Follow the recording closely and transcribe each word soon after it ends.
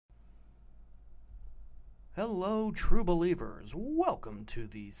Hello, true believers. Welcome to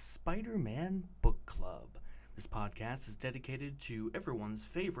the Spider-Man Book Club. This podcast is dedicated to everyone's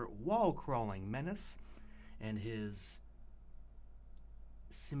favorite wall-crawling menace and his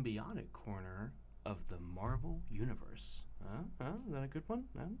symbiotic corner of the Marvel Universe. Is that a good one?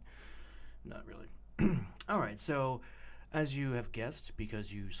 Not really. All right, so as you have guessed,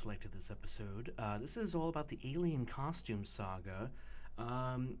 because you selected this episode, this is all about the Alien Costume Saga.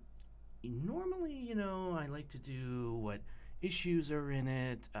 Normally, I like to do what issues are in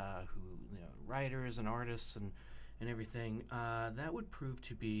it, who, writers and artists and everything. That would prove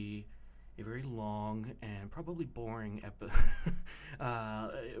to be a very long and probably boring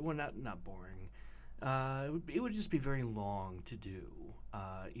well, not boring. It would just be very long to do,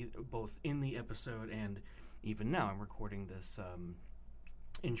 both in the episode and even now. I'm recording this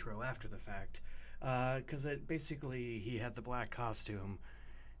intro after the fact, because basically he had the black costume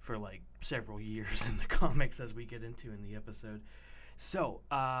for like several years in the comics, as we get into in the episode. So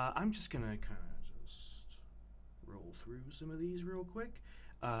I'm just gonna kind of just roll through some of these real quick.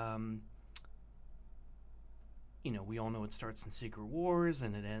 We all know it starts in Secret Wars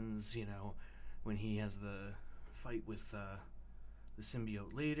and it ends, when he has the fight with the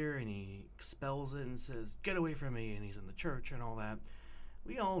symbiote later, and he expels it and says, "Get away from me!" and he's in the church and all that.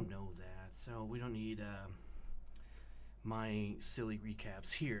 We all know that, so we don't need my silly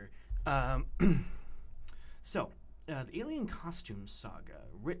recaps here. The Alien Costume Saga,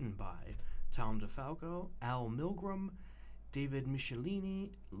 written by Tom DeFalco, Al Milgrom, David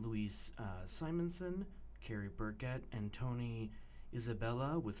Michelini, Louise Simonson, Carrie Burkett, and Tony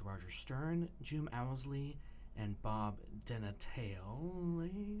Isabella, with Roger Stern, Jim Owsley, and Bob Denatale.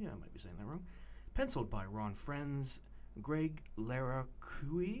 I might be saying that wrong. Penciled by Ron Frenz, Greg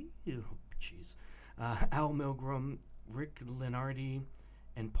Laracui, Al Milgrom, Rick Lenardi,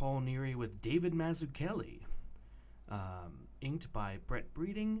 and Paul Neary, with David Mazzucchelli. Inked by Brett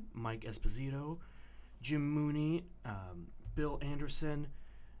Breeding, Mike Esposito, Jim Mooney, Bill Anderson,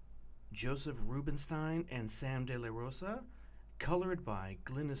 Joseph Rubinstein, and Sam De La Rosa. Colored by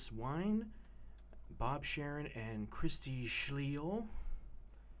Glynis Wine, Bob Sharon, and Christy Scheel.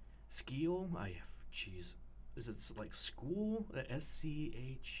 Is it like school?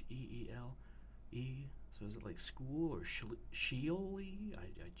 Scheel? So is it like school or Sheely?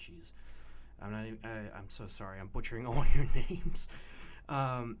 Jeez. I'm so sorry. I'm butchering all your names.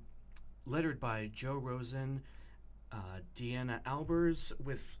 Lettered by Joe Rosen, Deanna Albers,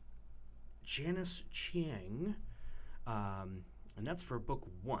 with Janice Chiang. And that's for book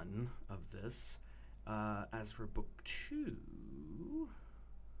 1 of this. As for book 2,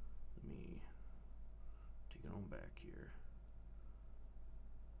 let me take it on back here.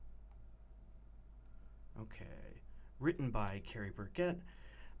 Okay. Written by Carrie Burkett,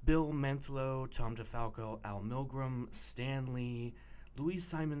 Bill Mantlo, Tom DeFalco, Al Milgrom, Stan Lee, Louise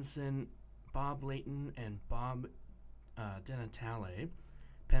Simonson, Bob Layton, and Bob Denatale.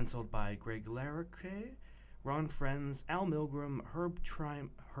 Penciled by Greg Laracque, Ron Frenz, Al Milgrom, Herb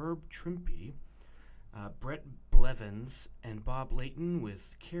Trimpe, Brett Blevins, and Bob Layton,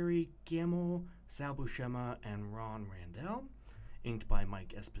 with Carrie Gamble, Sal Buscema, and Ron Randall. Inked by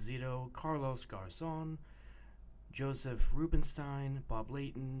Mike Esposito, Carlos Garzon, Joseph Rubinstein, Bob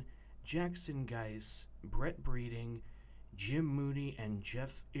Layton, Jackson Geiss, Brett Breeding, Jim Mooney, and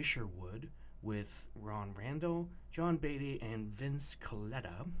Jeff Isherwood, with Ron Randall, John Beatty, and Vince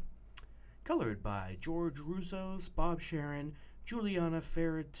Coletta. Colored by George Russos, Bob Sharon, Juliana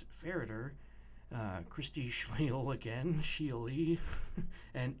Ferreter, Christy Scheel again, Sheely,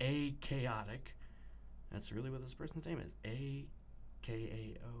 and A. Chaotic. That's really what this person's name is. A.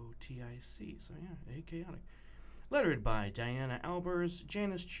 Kaotic. So yeah, A. Chaotic. Lettered by Diana Albers,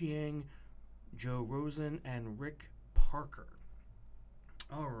 Janice Chiang, Joe Rosen, and Rick Parker.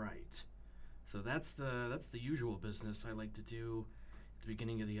 All right. So that's the usual business I like to do at the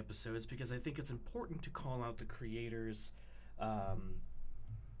beginning of the episodes, because I think it's important to call out the creators. I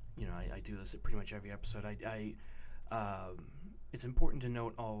do this at pretty much every episode. It's important to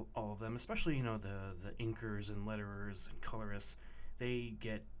note all of them, especially the inkers and letterers and colorists. They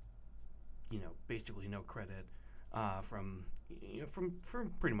get basically no credit from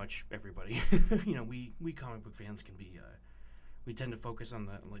pretty much everybody. We comic book fans can be we tend to focus on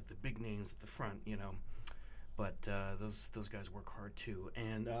the big names at the front, but those guys work hard too.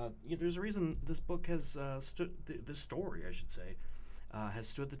 And there's a reason this book has this story, I should say, has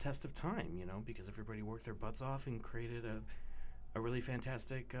stood the test of time. Because everybody worked their butts off and created a really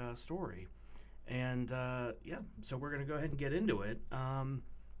fantastic story. And so we're gonna go ahead and get into it.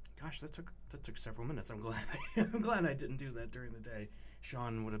 Gosh, that took several minutes. I'm glad I'm glad I didn't do that during the day.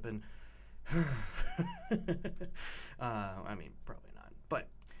 Sean would have been I mean, probably not, but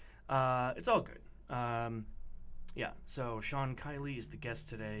it's all good. Yeah, so Sean Kiley is the guest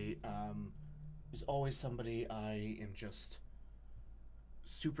today. He's always somebody I am just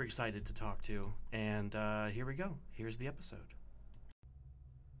super excited to talk to, and here we go. Here's the episode.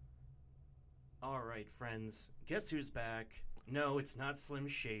 All right, friends, guess who's back? No, it's not Slim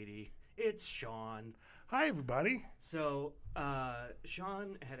Shady. It's Sean. Hi, everybody. So,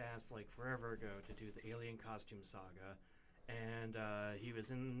 Sean had asked, like, forever ago to do the Alien Costume Saga, and he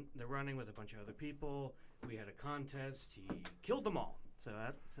was in the running with a bunch of other people. We had a contest. He killed them all, so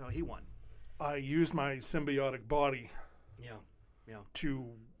he won. I used my symbiotic body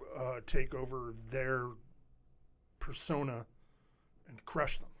to take over their persona and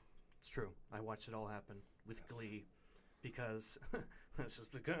crush them. It's true. I watched it all happen with glee because that's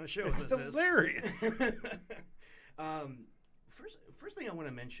just the kind of show it's this hilarious. is. First thing I want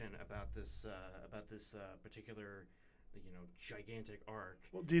to mention about this particular, gigantic arc.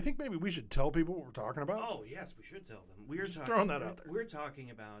 Well, do you think maybe we should tell people what we're talking about? Oh yes, we should tell them. Throwing that out there. We're talking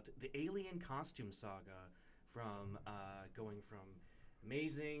about the Alien Costume Saga, from going from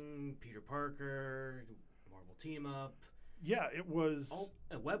Amazing, Peter Parker, Marvel Team Up. Yeah, it was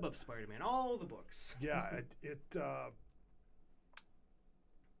a Web of Spider-Man, all the books. Yeah,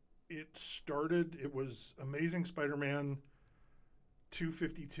 it started. It was Amazing Spider-Man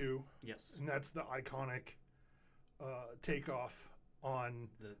 252. Yes, and that's the iconic takeoff on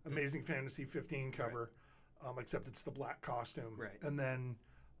the Amazing Fantasy 15 cover, right. Except it's the black costume, right? And then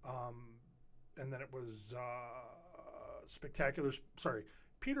it was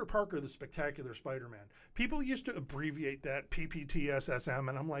Peter Parker, the Spectacular Spider-Man. People used to abbreviate that PPTSSM,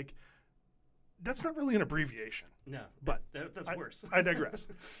 and I'm like, that's not really an abbreviation. No, but that's worse. I digress.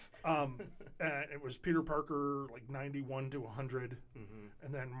 And it was Peter Parker, like 91 to 100,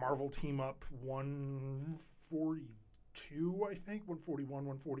 and then Marvel Team Up 142, I think, 141,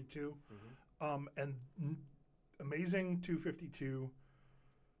 142, and Amazing 252.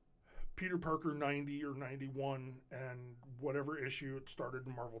 Peter Parker 90 or 91, and whatever issue it started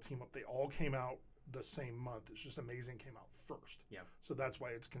in Marvel Team Up, they all came out the same month. It's just Amazing came out first. Yeah. So that's why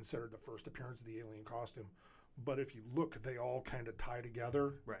it's considered the first appearance of the alien costume. But if you look, they all kind of tie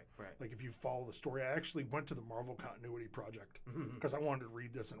together. Right. Like if you follow the story, I actually went to the Marvel Continuity Project because I wanted to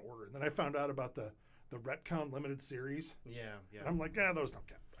read this in order. And then I found out about the Retcon limited series. Yeah. And I'm like, those don't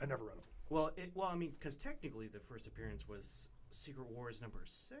count. I never read them. Well, I mean, because technically the first appearance was Secret Wars number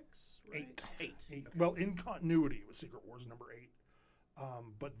 6, right? 8. Okay. Well, in continuity, it was Secret Wars number 8.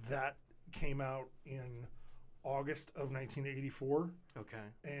 But that came out in August of 1984. Okay.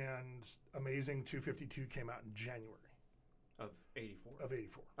 And Amazing 252 came out in January. Of 84? Of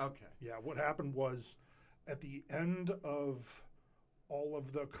 84. Okay. Yeah, what happened was at the end of all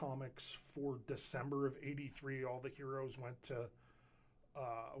of the comics for December of 83, all the heroes went to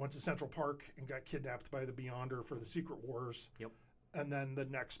Central Park and got kidnapped by the Beyonder for the Secret Wars. Yep. And then the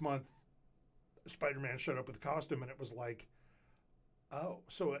next month, Spider-Man showed up with a costume, and it was like, oh.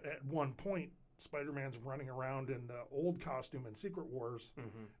 So at one point, Spider-Man's running around in the old costume in Secret Wars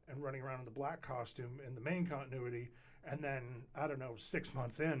and running around in the black costume in the main continuity. And then, I don't know, 6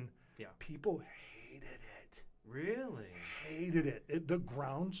 months in, people hated it. Really? Hated it. The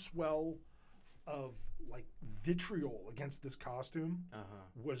groundswell of like vitriol against this costume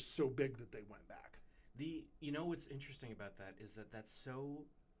was so big that they went back. What's interesting about that is that that's so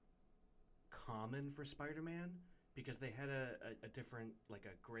common for Spider-Man, because they had a different, like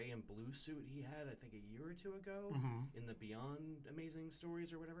a gray and blue suit he had, I think, a year or two ago in the Beyond Amazing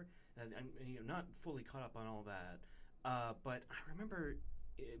stories or whatever. And I'm not fully caught up on all that, but I remember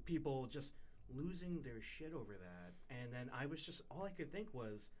people just losing their shit over that, and then I was just, all I could think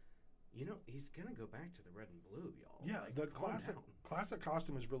was, he's gonna go back to the red and blue, y'all. Yeah, like, the classic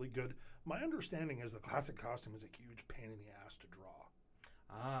costume is really good. My understanding is the classic costume is a huge pain in the ass to draw.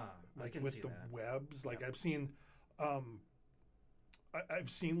 Like I can with see the that. webs. Like I've seen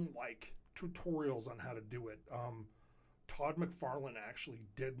like tutorials on how to do it. Todd McFarlane actually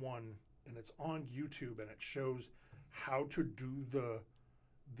did one, and it's on YouTube, and it shows how to do the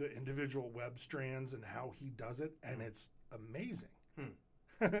individual web strands and how he does it, and it's amazing.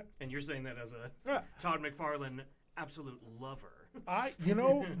 And you're saying that as a Todd McFarlane absolute lover.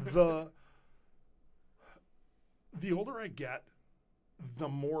 The older I get, the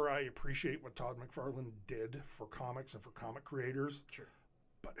more I appreciate what Todd McFarlane did for comics and for comic creators. Sure.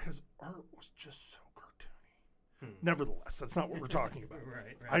 But his art was just so cartoony. Nevertheless, that's not what we're talking about.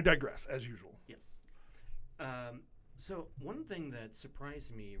 Right. I digress, as usual. Yes. So one thing that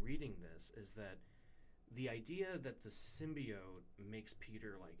surprised me reading this is that the idea that the symbiote makes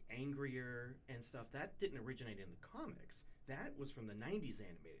Peter like angrier and stuff, that didn't originate in the comics. That was from the 90s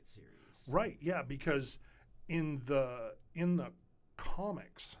animated series. Right, yeah, because in the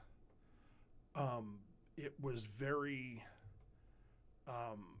comics, it was very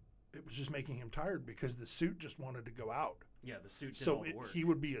it was just making him tired because the suit just wanted to go out. Yeah, the suit did all the work. He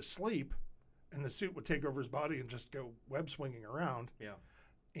would be asleep and the suit would take over his body and just go web swinging around. Yeah.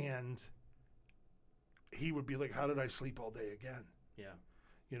 And he would be like, how did I sleep all day again? Yeah.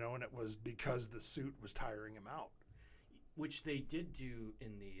 You know, and it was because the suit was tiring him out. Which they did do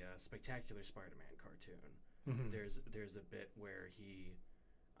in the Spectacular Spider-Man cartoon. Mm-hmm. There's a bit where he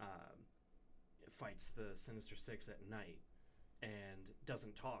fights the Sinister Six at night and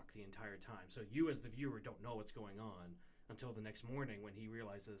doesn't talk the entire time. So you as the viewer don't know what's going on until the next morning when he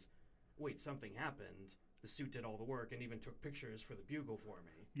realizes, wait, something happened. The suit did all the work and even took pictures for the Bugle for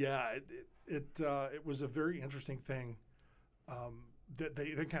me. Yeah, it was a very interesting thing that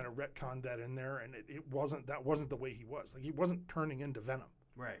they kind of retconned that in there, and that wasn't the way he was. Like, he wasn't turning into Venom.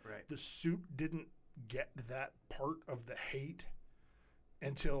 Right. The suit didn't get that part of the hate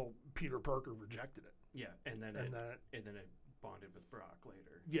until Peter Parker rejected it. Yeah, and then it bonded with Brock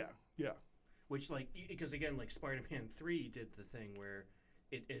later. Yeah. Which, like, because again, like Spider-Man 3 did the thing where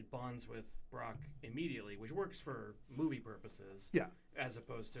it bonds with Brock immediately, which works for movie purposes. Yeah. As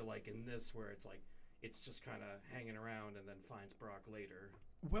opposed to like in this where it's like it's just kind of hanging around and then finds Brock later.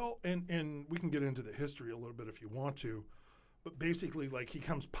 Well, and we can get into the history a little bit if you want to, but basically, like, he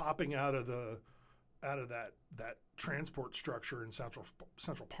comes popping out of that transport structure in Central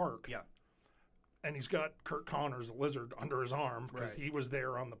Park. Yeah. And he's got Kurt Connors, the lizard, under his arm because Right. he was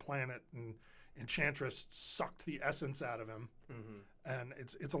there on the planet, and Enchantress sucked the essence out of him. Mm-hmm. And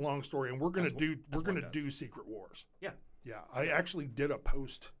it's a long story, and we're gonna do Secret Wars. Yeah. Yeah. I actually did a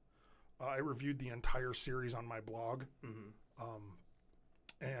post. I reviewed the entire series on my blog. Mm-hmm.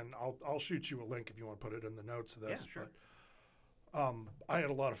 And I'll shoot you a link if you want to put it in the notes of this. Yeah, sure. But, I had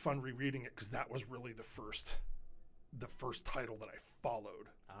a lot of fun rereading it because that was really the first title that I followed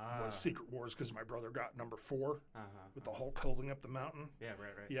was Secret Wars, because my brother got number 4 with the Hulk holding up the mountain. Yeah,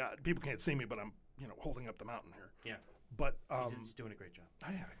 right. Yeah, people can't see me, but I'm holding up the mountain here. Yeah. But he's doing a great job.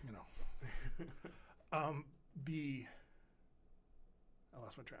 I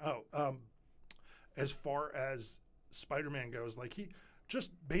lost my train. As far as Spider-Man goes, like, he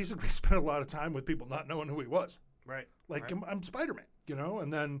just basically spent a lot of time with people not knowing who he was. Right. Like, right. I'm Spider-Man,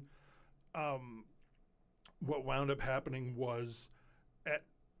 and then what wound up happening was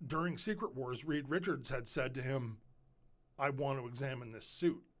during Secret Wars, Reed Richards had said to him, I want to examine this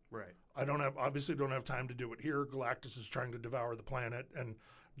suit. Right. I obviously don't have time to do it here. Galactus is trying to devour the planet, and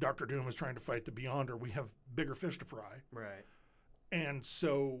Dr. Doom is trying to fight the Beyonder. We have bigger fish to fry. Right. And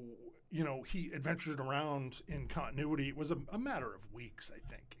so, he adventured around in continuity. It was a matter of weeks, I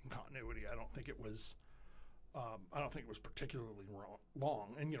think, in continuity. I don't think it was particularly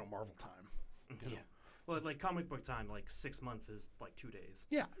long. And, Marvel time. Yeah. Well, like comic book time, like 6 months is like 2 days.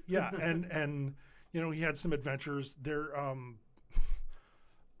 Yeah. and he had some adventures there.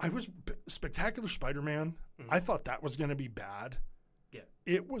 I was Spectacular Spider-Man. Mm-hmm. I thought that was going to be bad. Yeah.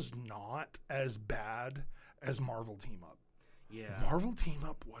 It was not as bad as Marvel Team Up. Yeah. Marvel Team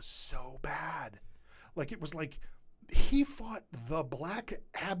Up was so bad. Like, it was like he fought the Black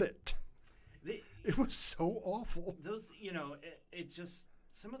Abbot. It was so awful. Those, it just,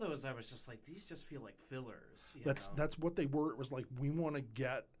 some of those I was just like, these just feel like fillers. That's what they were. It was like, we want to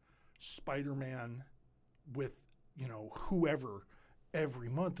get Spider-Man with, whoever every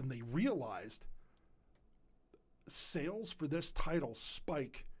month. And they realized sales for this title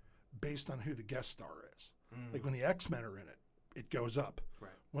spike based on who the guest star is. Mm. Like, when the X-Men are in it, it goes up.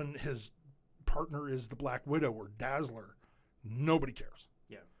 Right. When his partner is the Black Widow or Dazzler, nobody cares.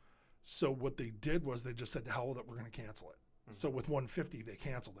 Yeah. So what they did was they just said, to hell with it, we're going to cancel it. Mm-hmm. So with 150, they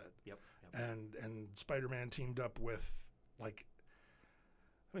canceled it. Yep. And Spider-Man teamed up with, like,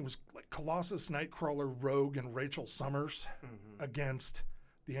 I think it was like Colossus, Nightcrawler, Rogue, and Rachel Summers against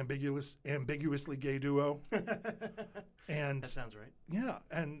the ambiguously gay duo. And that sounds right. Yeah,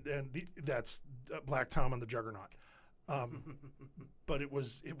 and that's Black Tom and the Juggernaut. But it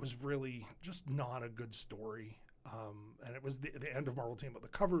was really just not a good story. And it was the end of Marvel Team, but the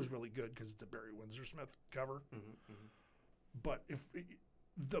cover is really good because it's a Barry Windsor Smith cover. But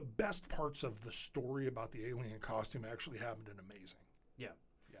the best parts of the story about the alien costume actually happened in Amazing. Yeah.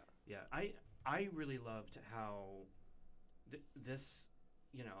 I really loved how this,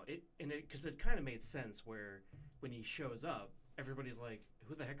 because it kind of made sense where when he shows up, everybody's like,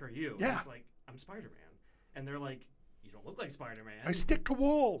 "Who the heck are you?" Yeah. And it's like, "I'm Spider-Man," and they're like, you don't look like Spider-Man. I stick to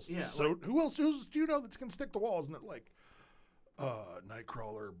walls. Yeah. So like, who else do you know that's gonna stick to walls? And it like,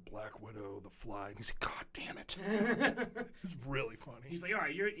 Nightcrawler, Black Widow, The Fly. And he's like, God damn it! It's really funny. He's like, all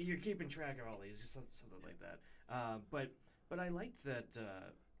right, you're keeping track of all these, something like that. But I liked that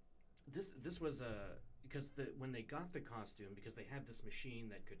this was because when they got the costume, because they had this machine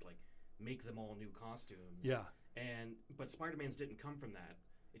that could like make them all new costumes. Yeah. But Spider-Man's didn't come from that.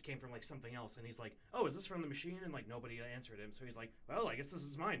 It came from like something else, and he's like, "Oh, is this from the machine?" And like nobody answered him, so he's like, "Well, I guess this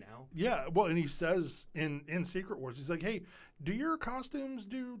is mine now." Yeah, well, and he says in Secret Wars, he's like, "Hey, do your costumes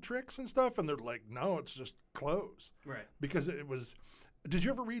do tricks and stuff?" And they're like, "No, it's just clothes." Right. Because it was. Did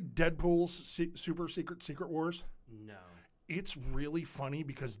you ever read Deadpool's Super Secret Wars? No. It's really funny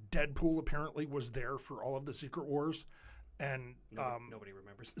because Deadpool apparently was there for all of the Secret Wars. And nobody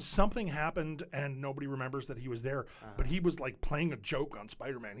remembers. Something happened, and nobody remembers that he was there. But he was like playing a joke on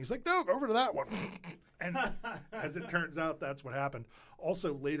Spider-Man. He's like, "No, go over to that one." And as it turns out, that's what happened.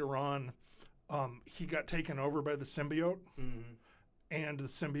 Also, later on, he got taken over by the symbiote, and the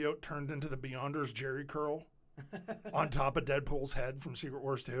symbiote turned into the Beyonders Jerry Curl on top of Deadpool's head from Secret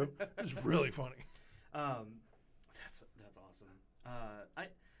Wars 2. It was really funny. That's awesome.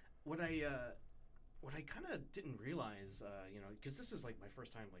 What I kind of didn't realize, because this is like my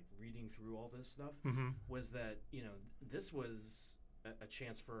first time like reading through all this stuff, was that this was a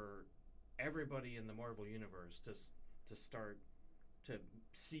chance for everybody in the Marvel universe to start to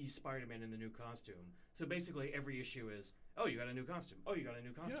see Spider-Man in the new costume. So basically, every issue is, "Oh, you got a new costume. Oh, you got a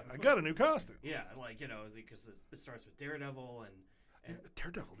new costume. Yeah, I got a new costume." Yeah, like because it starts with Daredevil and.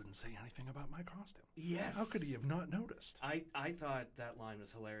 Daredevil didn't say anything about my costume. Yes. How could he have not noticed? I thought that line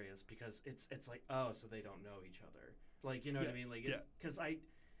was hilarious because it's like, oh, so they don't know each other. Like, you know what I mean? Like, because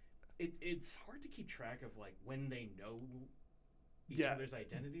it's hard to keep track of like when they know each other's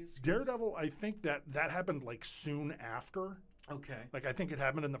identities. Daredevil, I think that happened like soon after. Okay. Like I think it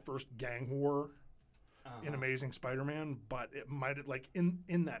happened in the first gang war in Amazing Spider-Man, but it might have like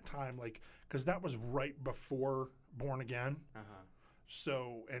in that time, like because that was right before Born Again.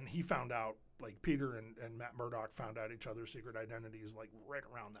 So, and he found out, like Peter and Matt Murdock found out each other's secret identities like right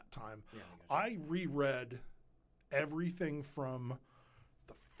around that time. Yeah, I reread everything from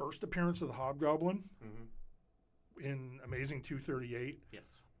the first appearance of the Hobgoblin in Amazing 238. Yes.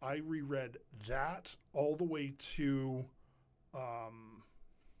 I reread that all the way to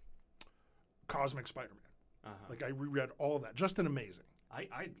Cosmic Spider-Man. Like I reread all of that, just in Amazing.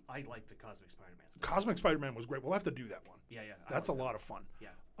 I like the Cosmic Spider-Man stuff. Cosmic Spider-Man was great. We'll have to do that one. Yeah. That's a lot of fun. Yeah.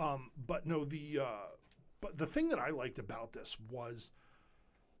 But no, but the thing that I liked about this was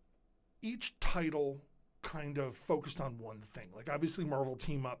each title kind of focused on one thing. Like obviously Marvel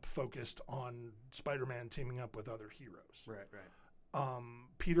Team Up focused on Spider-Man teaming up with other heroes. Right.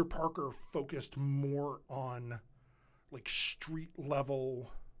 Peter Parker focused more on like street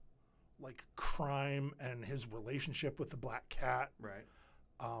level, like crime and his relationship with the Black Cat. Right.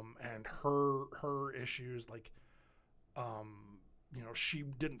 And her issues, like, she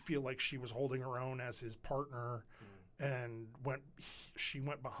didn't feel like she was holding her own as his partner, and she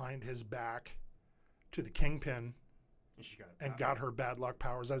went behind his back to the Kingpin, and got her bad luck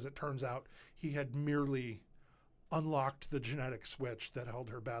powers. As it turns out, he had merely unlocked the genetic switch that held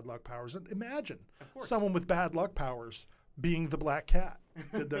her bad luck powers. And imagine someone with bad luck powers being the Black Cat,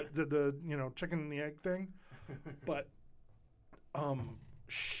 the chicken and the egg thing, but.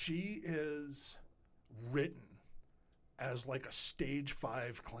 She is written as like a stage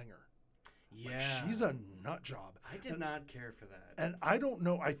 5 clinger. Yeah. Like she's a nut job. I did not care for that. And I don't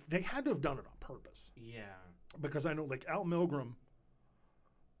know. They had to have done it on purpose. Yeah. Because I know like Al Milgrom,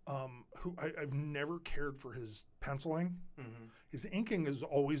 who I've never cared for his penciling. His inking has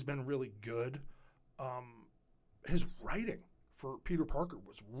always been really good. His writing for Peter Parker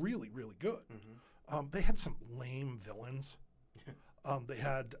was really, really good. They had some lame villains. They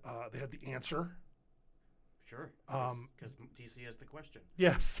had the Answer. Sure. Because DC has the Question.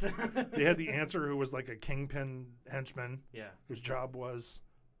 Yes. They had the Answer, who was like a Kingpin henchman. Yeah. Whose job was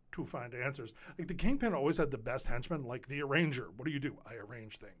to find answers. Like the Kingpin always had the best henchman, like the Arranger. What do you do? I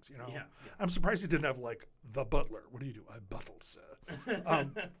arrange things, Yeah. I'm surprised he didn't have like the Butler. What do you do? I buttle, sir.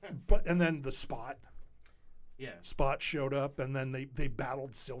 And then the Spot. Yeah. Spot showed up, and then they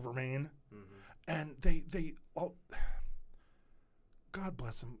battled Silvermane. And they all... God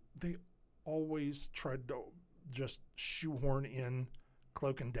bless them. They always tried to just shoehorn in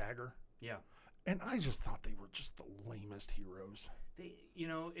Cloak and Dagger. Yeah. And I just thought they were just the lamest heroes.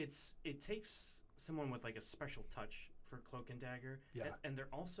 It takes someone with like a special touch for Cloak and Dagger. Yeah. And they're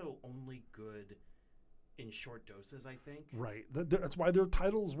also only good in short doses, I think. Right. That's why their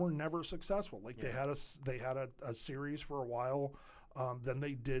titles were never successful. Like Yeah. they had a series for a while. Then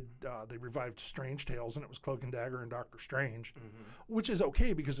they revived Strange Tales, and it was Cloak and Dagger and Doctor Strange, which is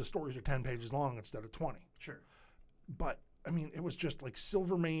okay because the stories are 10 pages long instead of 20. Sure. But I mean, it was just like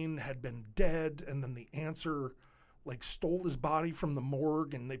Silvermane had been dead, and then the Answer like stole his body from the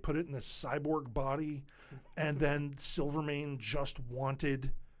morgue, and they put it in this cyborg body, and then Silvermane just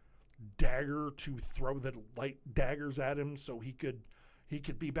wanted Dagger to throw the light daggers at him so he could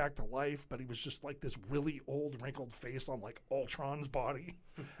be back to life, but he was just like this really old wrinkled face on like Ultron's body.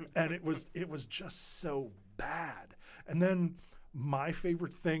 And it was just so bad. And then my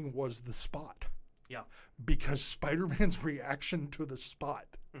favorite thing was the Spot. Yeah. Because Spider-Man's reaction to the Spot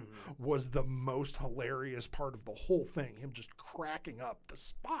was the most hilarious part of the whole thing. Him just cracking up, the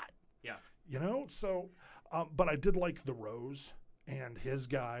Spot. Yeah. You know? So, but I did like the Rose and his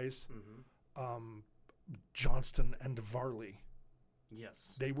guys, Johnston and Varley.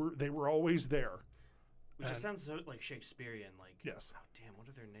 Yes. They were always there. Which just sounds so like Shakespearean. Like, yes. Oh, damn, what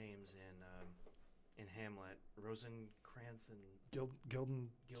are their names in Hamlet? Rosencrantz and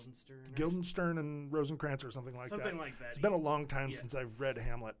Guildenstern and Rosencrantz or something like that. Something like that. It's been a long time since I've read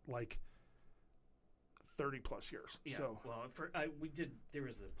Hamlet, like 30 plus years. Yeah. So. Well, there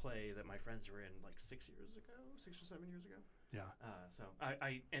was a play that my friends were in like 6 or 7 years ago. Yeah. So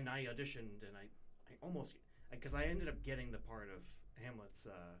I auditioned, and I almost, because I ended up getting the part of Hamlet's.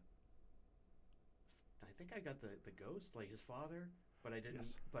 I think I got the ghost, like his father, but I didn't.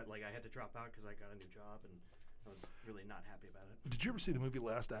 Yes. But like I had to drop out because I got a new job, and I was really not happy about it. Did you ever see the movie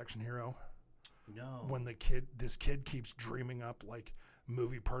Last Action Hero? No. When this kid keeps dreaming up like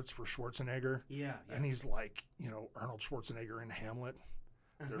movie parts for Schwarzenegger. Yeah. And he's like, Arnold Schwarzenegger in Hamlet.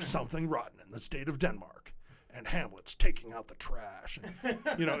 There's something rotten in the state of Denmark. And Hamlet's taking out the trash. And,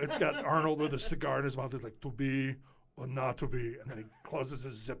 it's got Arnold with a cigar in his mouth. He's like, to be or not to be. And then he closes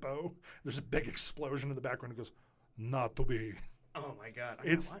his Zippo. There's a big explosion in the background. He goes, not to be. Oh, my God.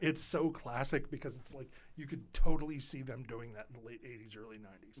 It's so classic because it's like you could totally see them doing that in the late 80s, early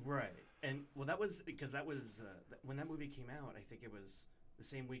 90s. Right. And, well, that was when that movie came out, I think it was the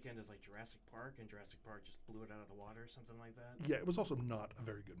same weekend as like Jurassic Park, and Jurassic Park just blew it out of the water, something like that. Yeah, it was also not a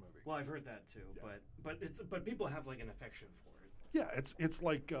very good movie. Well, I've heard that too, yeah. but people have like an affection for it. Yeah, it's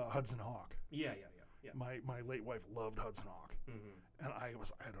like Hudson Hawk. Yeah. My late wife loved Hudson Hawk, and I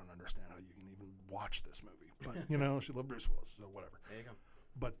don't understand how you can even watch this movie, but she loved Bruce Willis, so whatever. There you go.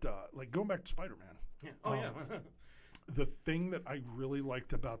 But like going back to Spider-Man. Yeah. Oh yeah. The thing that I really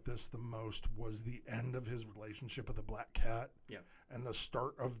liked about this the most was the end of his relationship with the Black Cat. Yeah. And the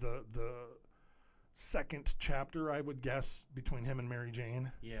start of the second chapter, I would guess, between him and Mary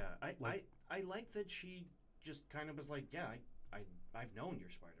Jane. Yeah. I like that she just kind of was like, yeah, I've known you're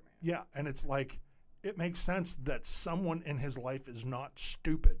Spider-Man. Yeah, and it's like it makes sense that someone in his life is not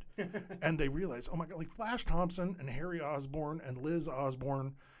stupid. And they realize, oh my God, like Flash Thompson and Harry Osborn and Liz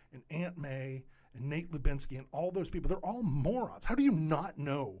Osborn and Aunt May and Nate Lubinsky and all those people, they're all morons. How do you not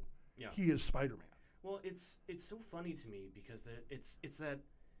know he is Spider-Man? Well, it's so funny to me because it's like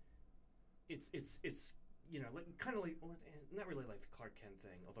kind of like, well, not really like the Clark Kent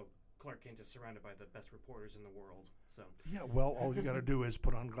thing, although Clark Kent is surrounded by the best reporters in the world. So yeah, well, all you got to do is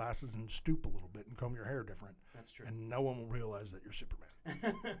put on glasses and stoop a little bit and comb your hair different. That's true. And no one will realize that you're Superman.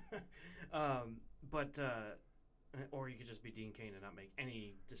 Or you could just be Dean Cain and not make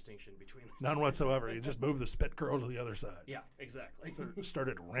any distinction between the None two. whatsoever. You just move the spit curl to the other side. Yeah, exactly.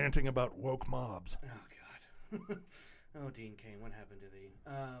 Started ranting about woke mobs. Oh, God. Oh, Dean Cain, what happened to thee?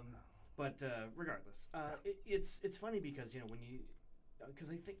 But regardless, it's funny because, because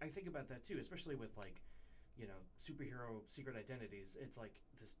I think about that too, especially with like, superhero secret identities. It's like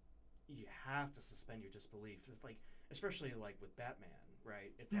this, you have to suspend your disbelief. It's like, especially like with Batman,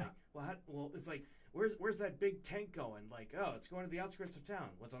 right? It's like, it's like, where's that big tank going? Like, oh, it's going to the outskirts of town.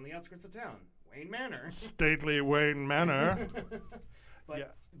 What's on the outskirts of town? Wayne Manor. Stately Wayne Manor.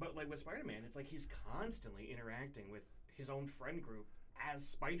 But like with Spider-Man, it's like he's constantly interacting with his own friend group as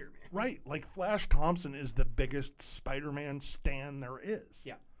Spider-Man. Right. Like Flash Thompson is the biggest Spider-Man stan there is.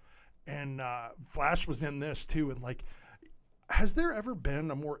 Yeah. And Flash was in this too. And like, has there ever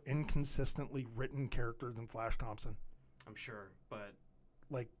been a more inconsistently written character than Flash Thompson? I'm sure, but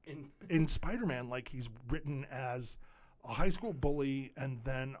like in Spider-Man, like he's written as a high school bully and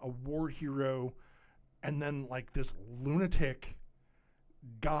then a war hero and then like this lunatic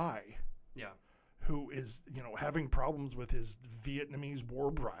guy who is having problems with his Vietnamese war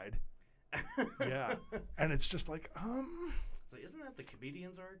bride. Yeah. And it's just like So isn't that the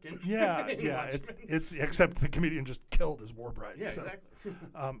comedian's arc? In, Yeah, in yeah. Watchmen? It's except the comedian just killed his war bride. Yeah, so, exactly.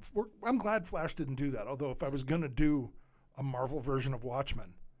 I'm glad Flash didn't do that. Although if I was gonna do a Marvel version of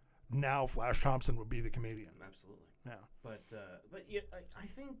Watchmen, now Flash Thompson would be the comedian. Absolutely. Yeah. But yeah, I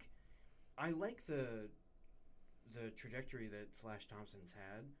think I like the trajectory that Flash Thompson's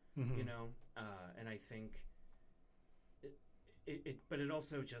had, Mm-hmm. you know, and I think but it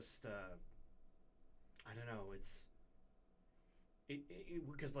also just I don't know, it's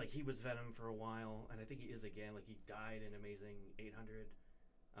because like he was Venom for a while, and I think he is again. Like he died in Amazing 800,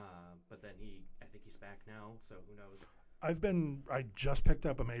 but then I think he's back now. So who knows? I just picked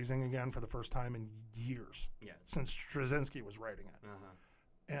up Amazing again for the first time in years. Yeah. Since Straczynski was writing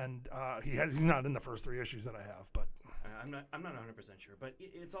it, and he's not in the first 3 issues that I have, but I'm not 100% sure. But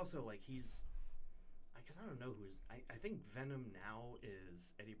it's also like he's. I guess I don't know who's. I think Venom now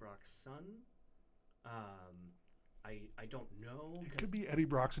is Eddie Brock's son. I don't know. It could be Eddie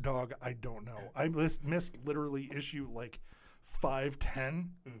Brock's dog. I don't know. I missed literally issue like 510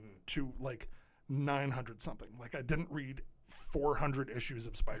 to like 900 something. Like I didn't read 400 issues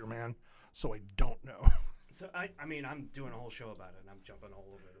of Spider-Man, so I don't know. So I mean I'm doing a whole show about it, and I'm jumping all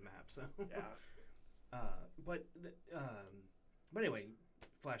over the map. So yeah. But anyway,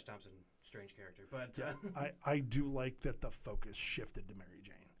 Flash Thompson, strange character. But I do like that the focus shifted to Mary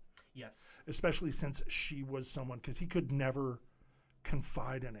Jane. Yes. Especially since she was someone, because he could never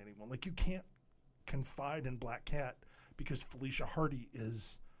confide in anyone. Like you can't confide in Black Cat because Felicia Hardy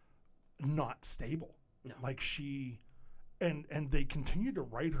is not stable. No. Like she, and they continue to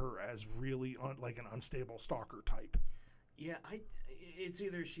write her as really like an unstable stalker type. Yeah, it's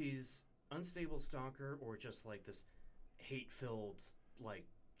either she's unstable stalker or just like this hate-filled, like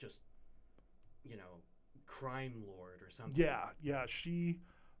just, you know, crime lord or something. Yeah, she.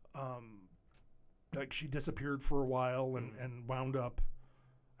 Like she disappeared for a while and wound up,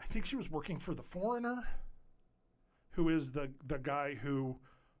 I think she was working for the Foreigner, who is the guy who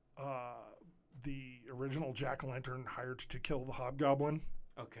the original Jack-o'-lantern hired to kill the Hobgoblin.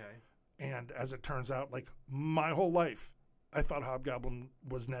 Okay. And as it turns out, like my whole life, I thought Hobgoblin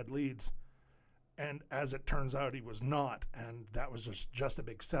was Ned Leeds. And as it turns out, he was not. And that was just a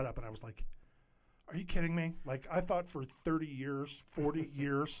big setup. And I was like, are you kidding me? Like, I thought for 30 years, 40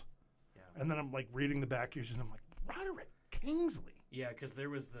 years. Yeah. And then I'm like reading the back issues and I'm like, Roderick Kingsley. Yeah, because there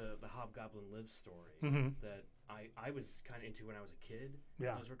was the Hobgoblin Lives story that I was kind of into when I was a kid.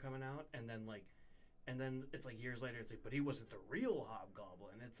 Yeah. Those were coming out. And then it's like years later, it's like, but he wasn't the real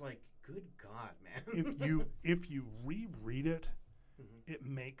Hobgoblin. It's like, good God, man. if you reread it, it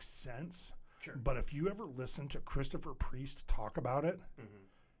makes sense. Sure. But if you ever listen to Christopher Priest talk about it,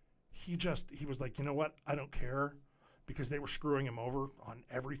 he was like, you know what? I don't care, because they were screwing him over on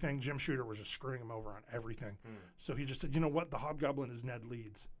everything. Jim Shooter was just screwing him over on everything. So he just said, you know what? The Hobgoblin is Ned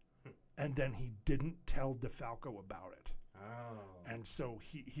Leeds. And then he didn't tell DeFalco about it. Oh. And so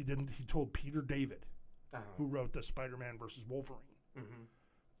he told Peter David, who wrote the Spider-Man versus Wolverine.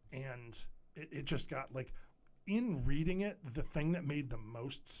 And it just got like, in reading it, the thing that made the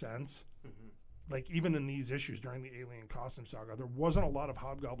most sense, like even in these issues during the Alien Costume Saga, there wasn't a lot of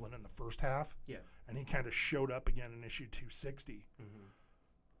Hobgoblin in the first half. Yeah. And he kind of showed up again in issue 260.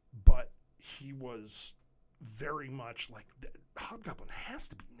 But he was very much like, Hobgoblin has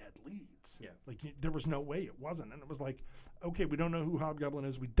to be Ned Leeds. Yeah. Like there was no way it wasn't. And it was like, okay, we don't know who Hobgoblin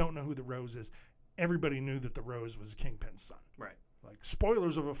is. We don't know who the Rose is. Everybody knew that the Rose was Kingpin's son. Right. Like,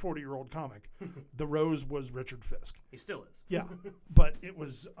 spoilers of a 40-year-old comic, the Rose was Richard Fisk. He still is. Yeah. But it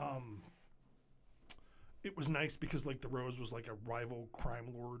was nice because, like, the Rose was like a rival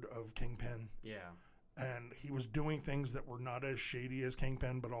crime lord of Kingpin. Yeah. And he was doing things that were not as shady as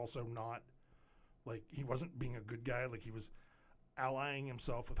Kingpin, but also not, like, he wasn't being a good guy. Like, he was allying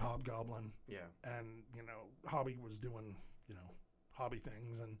himself with Hobgoblin. Yeah. And, you know, Hobby was doing, you know, hobby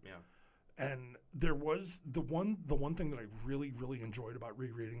things. And yeah. And there was the one thing that I really, really enjoyed about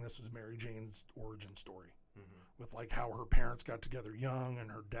rereading this was Mary Jane's origin story, with like how her parents got together young and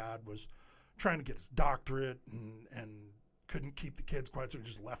her dad was trying to get his doctorate and couldn't keep the kids quiet, so he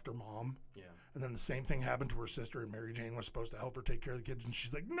just left her mom. Yeah. And then the same thing happened to her sister, and Mary Jane was supposed to help her take care of the kids, and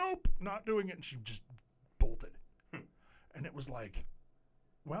she's like, nope, not doing it, and she just bolted. And it was like,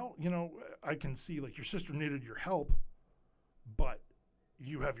 well, you know, I can see like your sister needed your help, but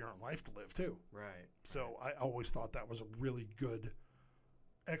you have your own life to live too. Right. So I always thought that was a really good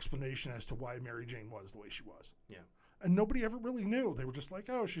explanation as to why Mary Jane was the way she was. Yeah. And nobody ever really knew. They were just like,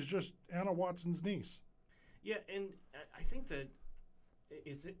 oh, she's just Anna Watson's niece. Yeah, and I think that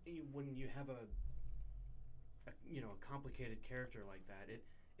when you have a complicated character like that,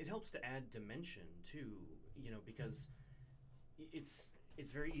 it helps to add dimension too, you know, because it's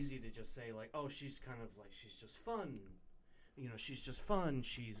very easy to just say like, oh, she's kind of like she's just fun, she's just fun.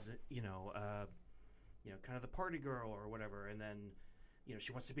 She's kind of the party girl or whatever, and then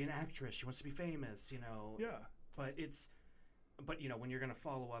she wants to be an actress, she wants to be famous, Yeah. But when you're gonna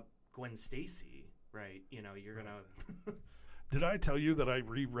follow up Gwen Stacy, right? You're gonna. Did I tell you that I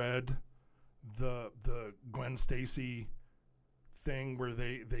reread the Gwen Stacy thing where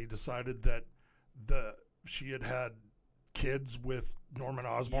they decided that she had kids with Norman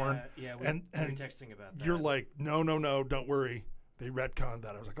Osborn? Yeah, we and were texting about that. You're like, no, don't worry. They retconned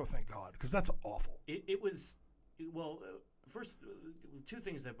that. I was like, oh, thank God, because that's awful. It was, first, two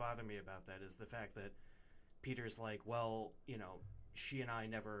things that bother me about that is the fact that Peter's like, well, she and I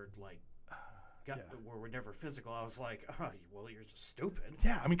never were never physical. I was like, oh, well, you're just stupid.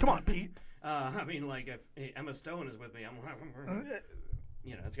 Yeah, I mean, come on, Pete. If Emma Stone is with me, I'm like,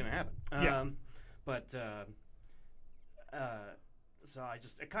 it's gonna happen. Yeah. So I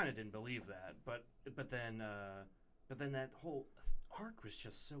kind of didn't believe that, but then that whole arc was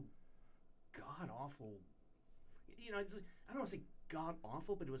just so god awful. I don't want to say god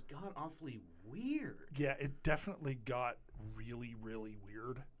awful, but it was god awfully weird. Yeah, it definitely got really, really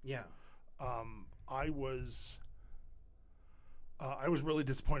weird. Yeah. I was really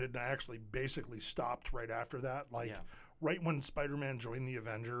disappointed, and I actually basically stopped right after that. Right when Spider-Man joined the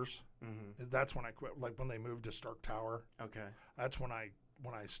Avengers, that's when I quit. Like when they moved to Stark Tower. Okay. That's when I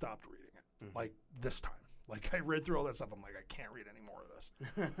stopped reading it. Like this time. Like I read through all that stuff. I'm like, I can't read any more of this.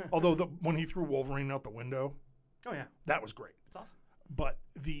 Although when he threw Wolverine out the window. Oh yeah. That was great. It's awesome. But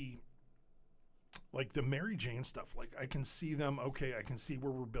the Mary Jane stuff, like I can see them. Okay, I can see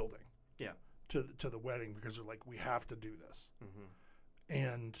where we're building. Yeah. To the wedding, because they're like, we have to do this.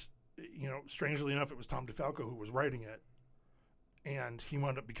 And strangely enough, it was Tom DeFalco who was writing it, and he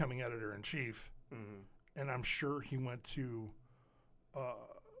wound up becoming editor-in-chief. And I'm sure he went to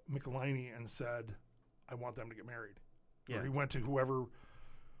Michelini and said, I want them to get married. Yeah. Or he went to whoever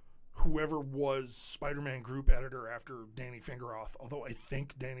was Spider-Man group editor after Danny Fingeroth, although I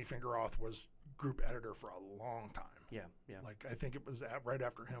think Danny Fingeroth was group editor for a long time. Yeah, yeah. Like I think it was right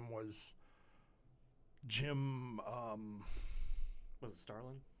after him was Jim. Was it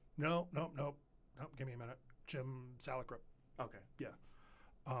Starlin? No. Give me a minute. Jim Salicrup. Okay. Yeah.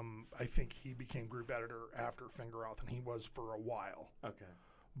 I think he became group editor after Fingeroth, and he was for a while. Okay.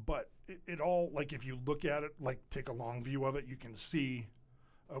 But it all, like, if you look at it, like, take a long view of it, you can see,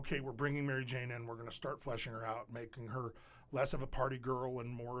 okay, we're bringing Mary Jane in. We're going to start fleshing her out, making her less of a party girl and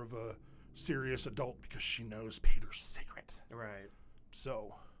more of a serious adult because she knows Peter's secret. Right.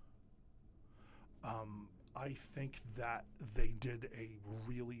 So, I think that they did a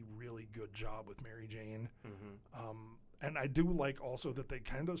really, really good job with Mary Jane. And I do like also that they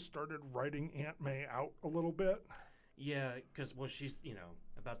kind of started writing Aunt May out a little bit. Yeah, because, she's,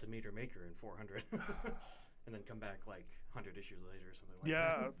 about to meet her maker in 400 and then come back like 100 issues later or something like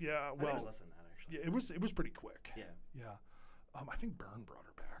that. Yeah. Well, it was less than that, actually. Yeah, it was pretty quick. Yeah. I think Byrne brought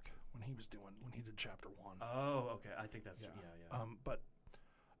her back when he did chapter 1. Oh, okay. I think that's, yeah. But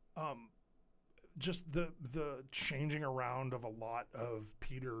just the changing around of a lot of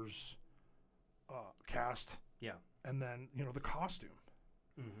Peter's cast. Yeah. And then, the costume.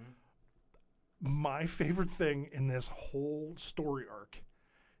 My favorite thing in this whole story arc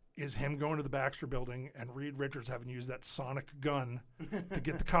is him going to the Baxter building and Reed Richards having used that sonic gun to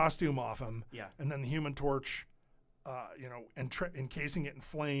get the costume off him. Yeah. And then the Human Torch, encasing it in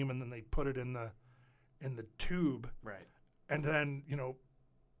flame, and then they put it in the tube. Right. And then,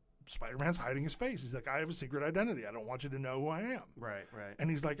 Spider-Man's hiding his face. He's like, I have a secret identity. I don't want you to know who I am. Right. And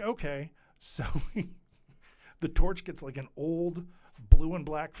he's like, okay. So the Torch gets like an old blue and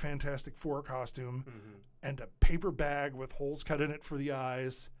black Fantastic Four costume and a paper bag with holes cut in it for the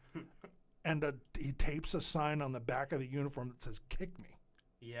eyes. And he tapes a sign on the back of the uniform that says, kick me.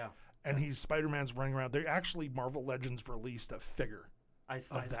 Yeah. And Spider-Man's running around. They actually, Marvel Legends released a figure of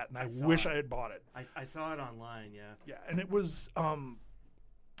that, and I wish I had bought it. I saw it online, yeah. Yeah, and it was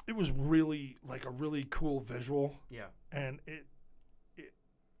really like a really cool visual. Yeah. And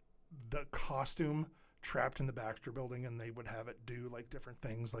the costume trapped in the Baxter building, and they would have it do like different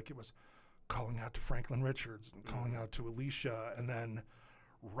things, like it was calling out to Franklin Richards and calling out to Alicia, and then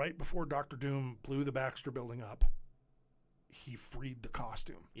right before Dr. Doom blew the Baxter building up, he freed the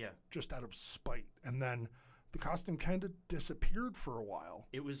costume. Yeah. Just out of spite. And then the costume kind of disappeared for a while.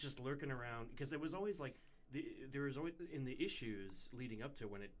 It was just lurking around, because it was always like, there was always, in the issues leading up to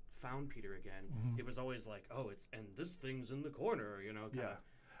when it found Peter again, it was always like, and this thing's in the corner, Yeah.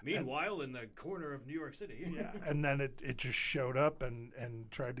 Meanwhile, in the corner of New York City. Yeah, and then it just showed up and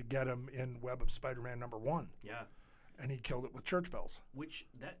tried to get him in Web of Spider-Man #1. Yeah. and he killed it with church bells. Which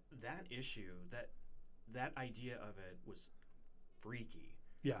that issue, that idea of it was freaky.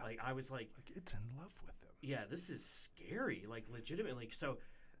 Yeah. Like I was like it's in love with him. Yeah, this is scary. Like legitimately. So,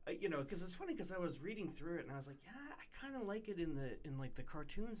 you know, because it's funny because I was reading through it and I was like, yeah, I kind of like it in like the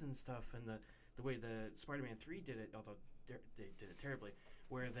cartoons and stuff and the way the Spider-Man 3 did it, although they did it terribly,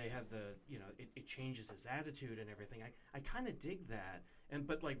 where they had the, you know, it changes his attitude and everything. I kind of dig that.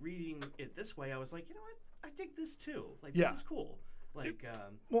 But like reading it this way, I was like, you know what? I dig this too. Like, this is cool. Like,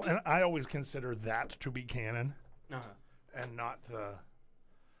 well, and I always consider that to be canon, and not the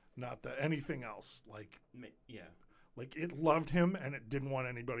anything else. Like, like it loved him and it didn't want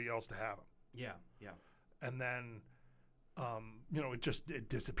anybody else to have him. Yeah. And then, you know, it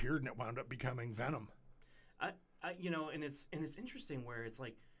disappeared and it wound up becoming Venom. You know, and it's interesting where it's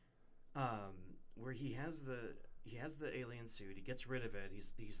like, where he has the alien suit. He gets rid of it.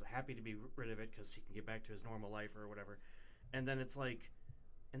 He's happy to be rid of it because he can get back to his normal life or whatever. And then it's like,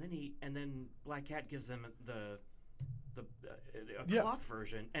 and then Black Cat gives him the cloth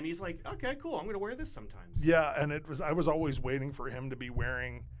version, and he's like, okay, cool, I'm gonna wear this sometimes. Yeah, and I was always waiting for him to be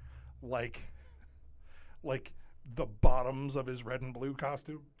wearing, like the bottoms of his red and blue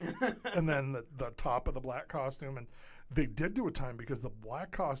costume, and then the top of the black costume. And they did do a time because the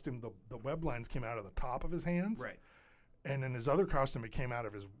black costume, the web lines came out of the top of his hands, right? And in his other costume, it came out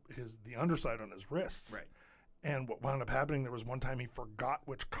of the underside on his wrists, right? And what wound up happening, there was one time he forgot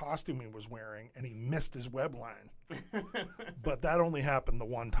which costume he was wearing, and he missed his web line. But that only happened the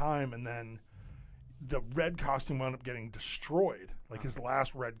one time, and then the red costume wound up getting destroyed, like his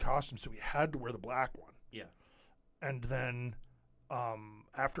last red costume, so he had to wear the black one. Yeah. And then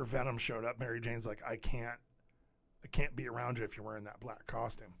after Venom showed up, Mary Jane's like, I can't be around you if you're wearing that black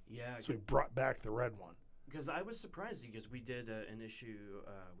costume. Yeah. So he brought back the red one. Because I was surprised because we did an issue,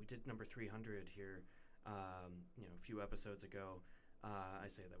 we did number 300 here, you know, a few episodes ago. I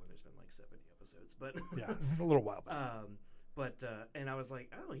say that when there's been like 70 episodes, but yeah, a little while back. And I was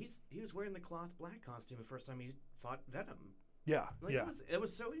like, oh, he was wearing the cloth black costume the first time he fought Venom. Yeah, like, yeah. It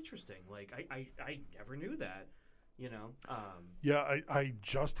was so interesting. Like I never knew that, you know. Yeah, I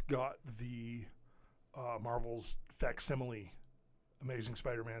just got the Marvel's facsimile Amazing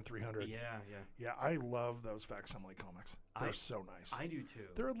Spider-Man 300. Yeah, I love those facsimile comics. They're so nice. I do too.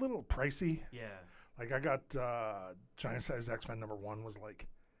 They're a little pricey. Yeah. Like I got Giant Size X-Men #1 was like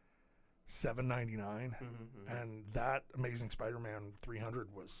 $7.99, and that Amazing Spider-Man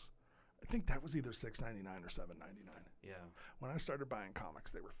 300 was, I think that was either $6.99 or $7.99. Yeah. When I started buying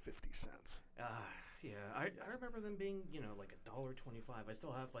comics, they were 50 cents. Yeah, I remember them being, you know, like $1.25. I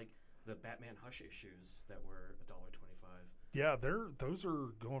still have like the Batman Hush issues that were $1.25. Yeah, those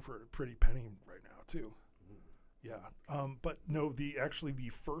are going for a pretty penny right now too. Yeah, but no, the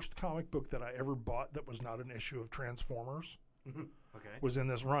first comic book that I ever bought that was not an issue of Transformers was in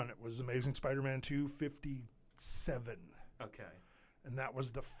this run. It was Amazing Spider-Man 257. Okay. And that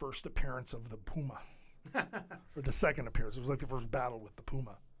was the first appearance of the Puma. Or the second appearance. It was like the first battle with the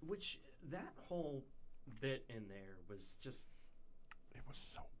Puma. Which, that whole bit in there was just... It was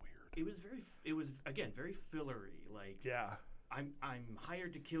so weird. It was again, very fillery. Like, yeah. I'm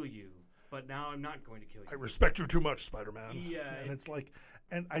hired to kill you, but now I'm not going to kill you. I respect you too much, Spider-Man. Yeah. And it's like,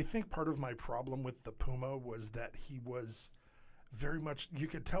 and I think part of my problem with the Puma was that he was very much, you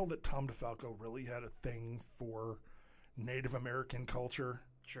could tell that Tom DeFalco really had a thing for Native American culture.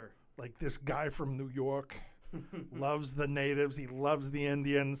 Sure. Like this guy from New York loves the natives. He loves the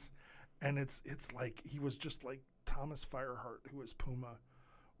Indians. And it's like, he was just like Thomas Fireheart, who was Puma,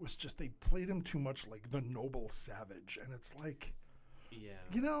 was just, they played him too much like the noble savage. And it's like, yeah,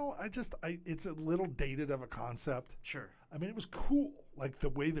 you know, it's a little dated of a concept. Sure. I mean, it was cool, like the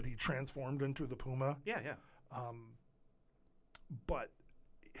way that he transformed into the Puma. Yeah. But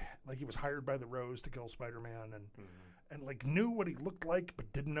like he was hired by the Rose to kill Spider-Man, and like knew what he looked like,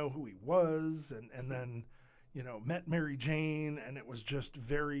 but didn't know who he was, and then, you know, met Mary Jane, and it was just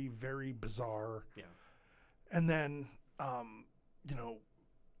very, very bizarre. Yeah. And then, you know,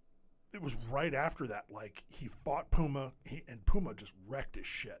 it was right after that, like he fought Puma, and Puma just wrecked his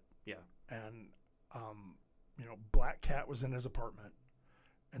shit. Yeah. And, you know, Black Cat was in his apartment,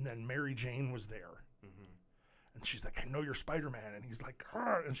 and then Mary Jane was there. And she's like, I know you're Spider-Man. And he's like,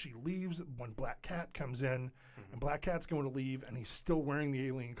 argh, and she leaves when Black Cat comes in, and Black Cat's going to leave, and he's still wearing the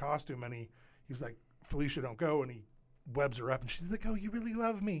alien costume, and he's like, Felicia, don't go, and he webs her up, and she's like, oh, you really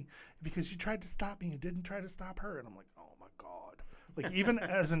love me because you tried to stop me. You didn't try to stop her. And I'm like, oh my God. Like, even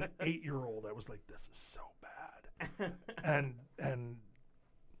as an 8-year-old, I was like, this is so bad. and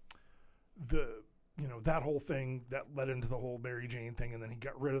the, you know, that whole thing that led into the whole Mary Jane thing, and then he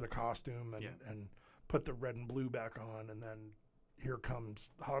got rid of the costume, and put the red and blue back on, and then here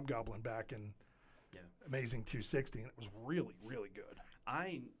comes Hobgoblin back in Amazing 260, and it was really, really good.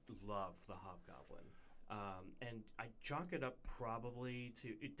 I love the Hobgoblin. And I chalk it up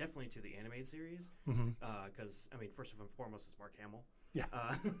definitely to the animated series. Because, I mean, first and foremost, it's Mark Hamill. Yeah.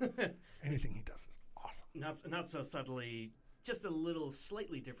 Anything he does is awesome. Not so subtly, just a little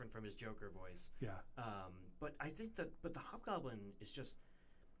slightly different from his Joker voice. Yeah. But I think the Hobgoblin is just,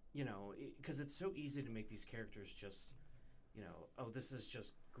 because it's so easy to make these characters just, this is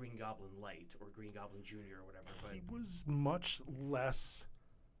just Green Goblin Light or Green Goblin Jr. or whatever. But he was much less.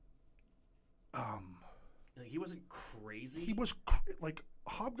 He wasn't crazy. He was like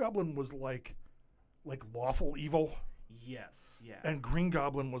Hobgoblin was like lawful evil. Yes, yeah. And Green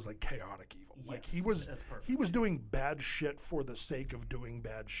Goblin was like chaotic evil. Yes, like that's perfect. he was doing bad shit for the sake of doing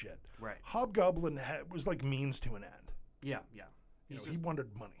bad shit. Right. Hobgoblin was like means to an end. Yeah, yeah. He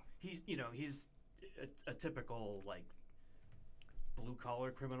wanted money. He's a typical like blue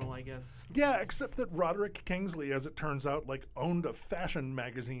collar criminal, I guess. Yeah, except that Roderick Kingsley, as it turns out, like owned a fashion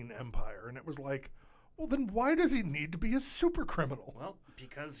magazine empire, and it was like, well, then why does he need to be a super criminal? Well,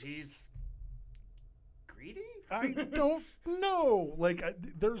 because he's greedy? I don't know. Like,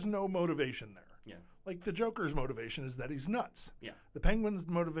 there's no motivation there. Yeah. Like, the Joker's motivation is that he's nuts. Yeah. The Penguin's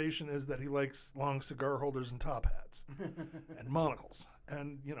motivation is that he likes long cigar holders and top hats and monocles.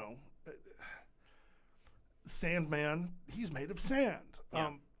 And, Sandman, he's made of sand. Yeah.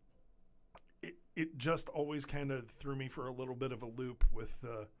 It just always kind of threw me for a little bit of a loop with,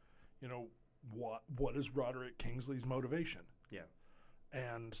 what is Roderick Kingsley's motivation? Yeah.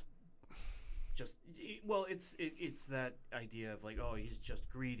 And just it's that idea of like, oh, he's just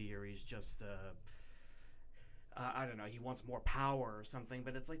greedy, or he's just I don't know, he wants more power or something.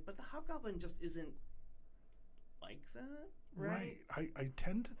 But it's like, but the Hobgoblin just isn't like that, right? I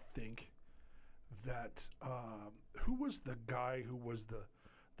tend to think that who was the guy who was the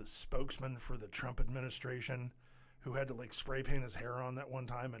spokesman for the Trump administration, who had to like spray paint his hair on that one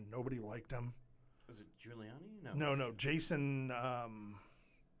time and nobody liked him? Was it Giuliani? No, Jason. I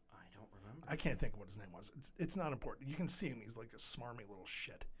don't remember. I can't think of what his name was. It's not important. You can see him. He's like a smarmy little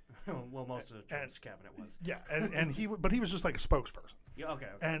shit. Well, most of Trump's cabinet was. Yeah, and he was just like a spokesperson. Yeah, okay.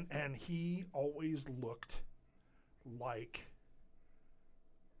 And he always looked like,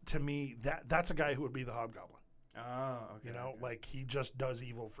 to me, that's a guy who would be the Hobgoblin. Oh, okay. Okay. Like he just does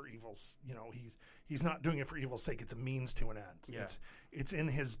evil for evil's. He's not doing it for evil's sake. It's a means to an end. Yeah. It's in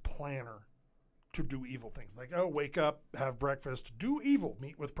his planner to do evil things. Like, oh, wake up, have breakfast, do evil,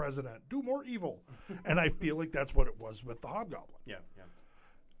 meet with president, do more evil. And I feel like that's what it was with the Hobgoblin. Yeah, yeah.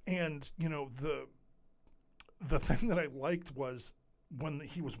 And, the thing that I liked was when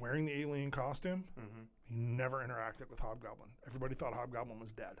he was wearing the alien costume, he never interacted with Hobgoblin. Everybody thought Hobgoblin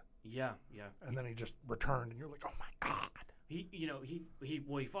was dead. Yeah, yeah. And then he just returned, and you're like, oh my God. He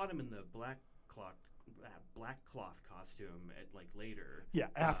fought him in the black cloth costume at like later. Yeah,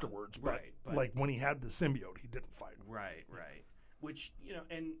 afterwards. But like when he had the symbiote, he didn't fight him. Right. Which,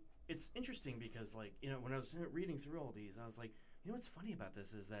 and it's interesting because like, when I was reading through all these, I was like, what's funny about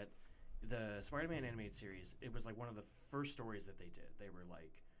this is that the Spider-Man animated series, it was like one of the first stories that they did. They were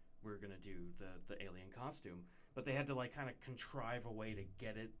like, we're going to do the alien costume, but they had to like kind of contrive a way to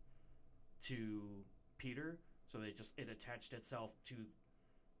get it to Peter. So it attached itself to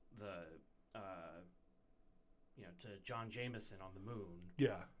the, to John Jameson on the moon.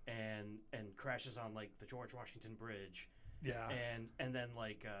 Yeah. And crashes on like the George Washington Bridge. Yeah. And then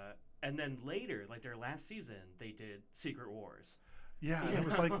like, and then later, like their last season, they did Secret Wars. Yeah, and it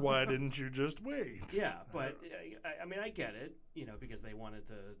was like, why didn't you just wait? Yeah, but I mean, I get it, because they wanted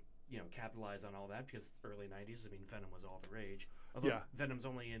to, capitalize on all that because early 90s, I mean, Venom was all the rage. Although Venom's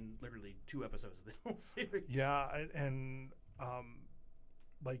only in literally 2 episodes of the whole series. Yeah, and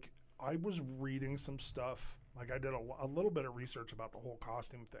like I was reading some stuff, like I did a little bit of research about the whole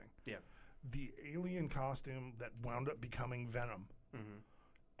costume thing. Yeah. The alien costume that wound up becoming Venom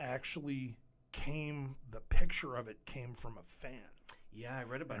actually the picture of it came from a fan. Yeah, I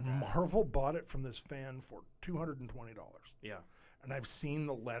read about and that. Marvel bought it from this fan for $220. Yeah. And I've seen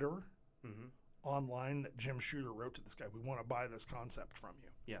the letter online that Jim Shooter wrote to this guy. We want to buy this concept from you.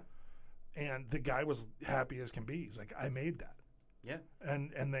 Yeah. And the guy was happy as can be. He's like, I made that. Yeah.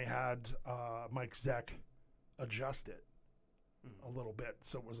 And they had Mike Zeck adjust it a little bit,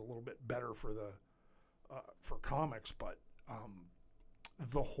 so it was a little bit better for the for comics. But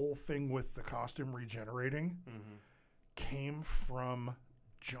the whole thing with the costume regenerating came from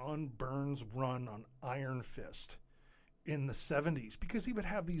John Byrne's run on Iron Fist in the 70s, because he would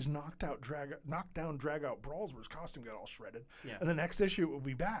have these knockdown, drag out brawls where his costume got all shredded. Yeah. And the next issue it would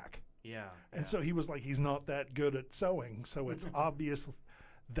be back. Yeah. And so he was like, he's not that good at sewing, so it's obvious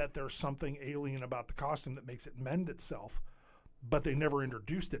that there's something alien about the costume that makes it mend itself, but they never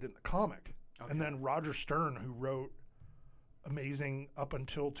introduced it in the comic. Okay. And then Roger Stern, who wrote Amazing up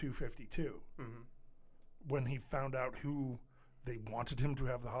until 252, when he found out who they wanted him to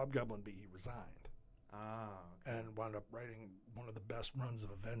have the Hobgoblin be, he resigned. And wound up writing one of the best runs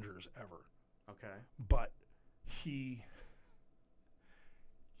of Avengers ever. Okay. But he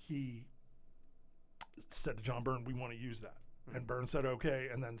said to John Byrne, we want to use that. And Byrne said, okay.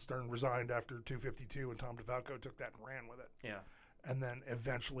 And then Stern resigned after 252, and Tom DeFalco took that and ran with it. Yeah. And then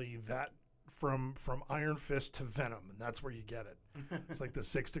eventually that, from Iron Fist to Venom, and that's where you get it. It's like the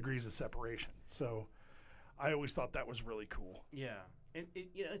 6 degrees of separation. So I always thought that was really cool. Yeah. And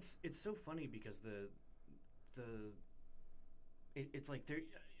it's so funny because it's like there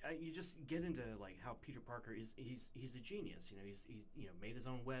you just get into like how Peter Parker he's a genius. He's made his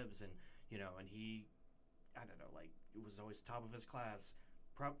own webs, and and he, I don't know, like, was always top of his class.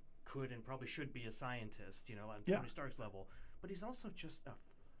 Could and probably should be a scientist, on Tony Stark's level. But he's also just a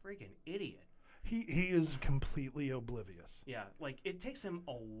friggin' idiot. He is completely oblivious. Yeah, like it takes him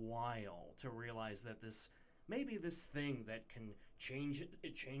a while to realize that maybe this thing that can change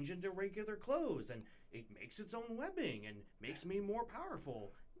into regular clothes, and it makes its own webbing and makes me more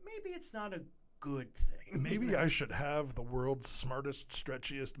powerful. Maybe it's not a good thing. Maybe I should have the world's smartest,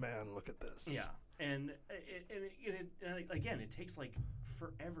 stretchiest man look at this. Yeah, and again, it takes like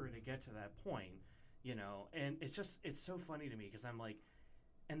forever to get to that point, and it's so funny to me because I'm like,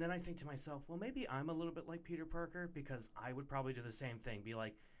 and then I think to myself, well, maybe I'm a little bit like Peter Parker because I would probably do the same thing, be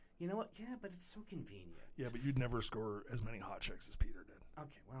like, you know what? Yeah, but it's so convenient. Yeah, but you'd never score as many hot chicks as Peter did.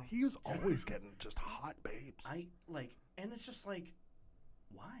 Okay, well, he was always getting just hot babes. And it's just like,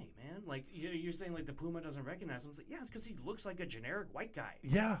 why, man? Like, you're saying like the Puma doesn't recognize him. It's like, yeah, it's because he looks like a generic white guy.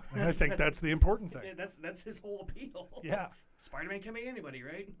 Yeah, and I think that's the important thing. That's his whole appeal. Yeah, Spider-Man can be anybody,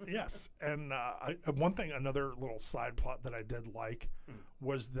 right? Yes, and another little side plot that I did like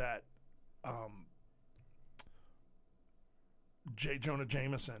was that J. Jonah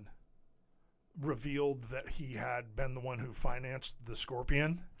Jameson revealed that he had been the one who financed the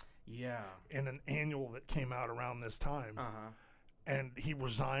Scorpion. Yeah. In an annual that came out around this time. And he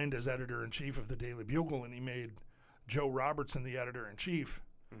resigned as editor-in-chief of the Daily Bugle, and he made Joe Robertson the editor-in-chief.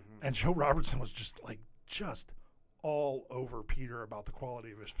 And Joe Robertson was just all over Peter about the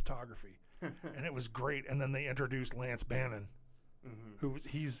quality of his photography. And it was great. And then they introduced Lance Bannon,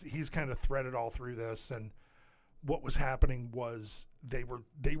 he's kind of threaded all through this. And what was happening was they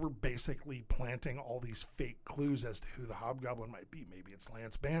were basically planting all these fake clues as to who the Hobgoblin might be. Maybe it's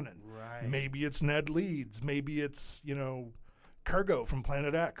Lance Bannon. Right. Maybe it's Ned Leeds. Maybe it's, Cargo from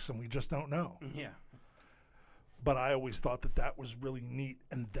Planet X, and we just don't know. Yeah. But I always thought that was really neat,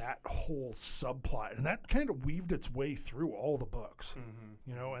 and that whole subplot, and that kind of weaved its way through all the books,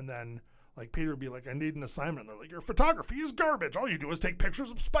 and then like Peter would be like, I need an assignment. And they're like, your photography is garbage. All you do is take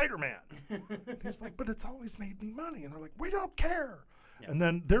pictures of Spider-Man. He's like, but it's always made me money. And they're like, we don't care. Yeah. And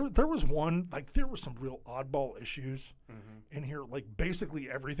then there was one, like there were some real oddball issues in here, like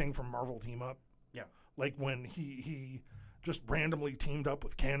basically everything from Marvel Team Up. Yeah. Like when he just randomly teamed up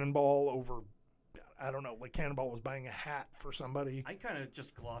with Cannonball over, I don't know, like Cannonball was buying a hat for somebody. I kind of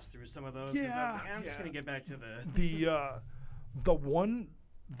just glossed through some of those because I was like, I'm just going to get back to the one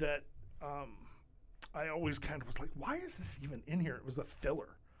that I always kind of was like, why is this even in here? It was the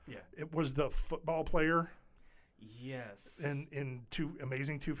filler. Yeah. It was the football player. Yes. In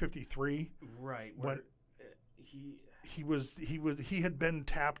Amazing 253. Right. When he had been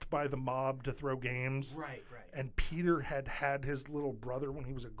tapped by the mob to throw games. Right. And Peter had his little brother when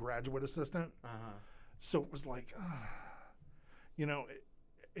he was a graduate assistant. So it was like,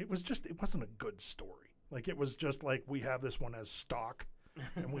 it wasn't a good story. Like it was just like, we have this one as stock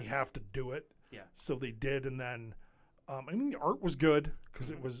and we have to do it. Yeah. So they did, and then the art was good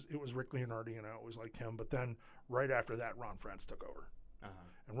because it was Rick Leonardi, and I always liked him. But then right after that, Ron Frenz took over.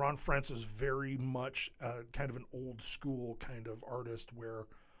 And Ron Frenz is very much kind of an old school kind of artist where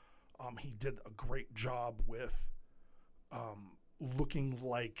he did a great job with looking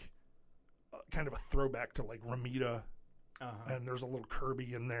like kind of a throwback to like Ramita, and there's a little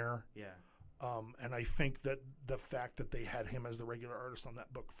Kirby in there. Yeah. And I think that the fact that they had him as the regular artist on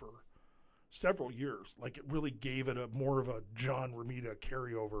that book for several years, like it really gave it more of a John Romita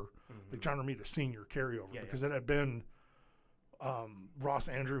carryover, like John Romita Sr. carryover, because it had been Ross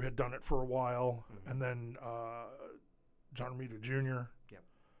Andrew had done it for a while, and then John Romita Jr. Yep.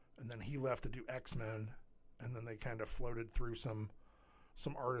 And then he left to do X-Men, and then they kind of floated through some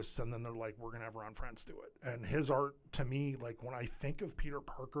some artists, and then they're like, we're gonna have Ron Frenz do it. And his art, to me, like when I think of Peter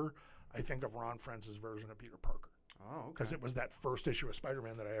Parker, I think of Ron Frenz's version of Peter Parker. Oh, okay. Because it was that first issue of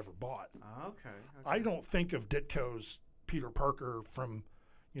Spider-Man that I ever bought. Okay. I don't think of Ditko's Peter Parker from,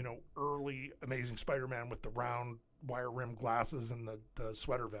 early Amazing Spider-Man with the round wire rim glasses and the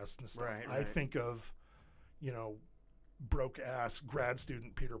sweater vest and stuff. Right. I think of, broke ass grad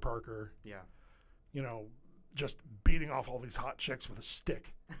student Peter Parker. Yeah. Just beating off all these hot chicks with a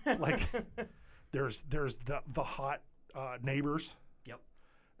stick. Like there's the hot neighbors. Yep.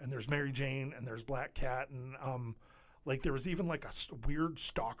 And there's Mary Jane and there's Black Cat and like there was even like a weird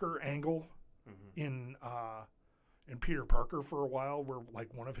stalker angle in Peter Parker for a while, where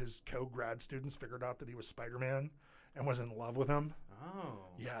like one of his co-grad students figured out that he was Spider-Man and was in love with him. Oh.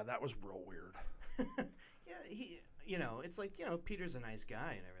 Yeah, that was real weird. Yeah, it's like, Peter's a nice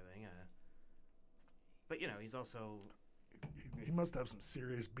guy and everything. But he's also he must have some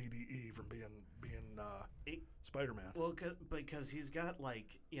serious BDE from being Spider-Man. Well, because he's got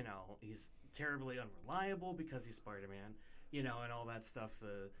like, he's terribly unreliable because he's Spider-Man, and all that stuff.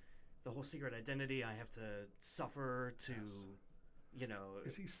 The whole secret identity I have to suffer to, yes.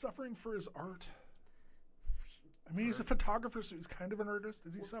 Is he suffering for his art? I mean, he's a photographer, so he's kind of an artist.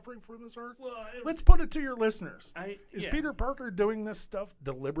 Is he suffering from his art? Well, let's put it to your listeners. Is Peter Parker doing this stuff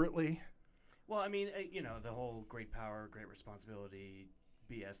deliberately? Well, I mean, the whole great power, great responsibility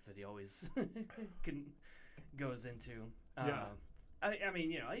BS that he always goes into. Yeah. I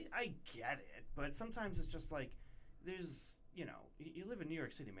mean, I get it, but sometimes it's just like there's, you live in New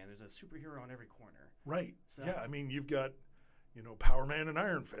York City, man. There's a superhero on every corner. Right. So. Yeah, I mean, you've got, Power Man and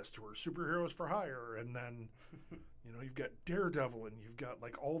Iron Fist, who are superheroes for hire, and then, you've got Daredevil, and you've got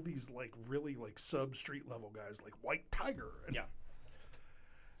like all these like really like sub-street level guys like White Tiger. And, yeah.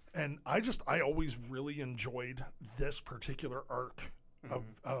 And I always really enjoyed this particular arc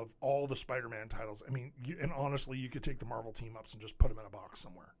of all the Spider-Man titles. I mean, and honestly, you could take the Marvel team-ups and just put them in a box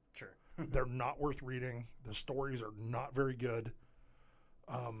somewhere. Sure. They're not worth reading. The stories are not very good.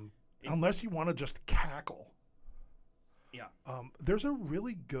 Unless you want to just cackle. Yeah. There's a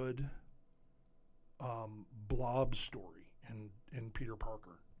really good Blob story in Peter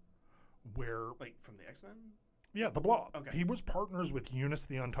Parker where... Like from the X-Men? Yeah, the Blob. Okay. He was partners with Eunice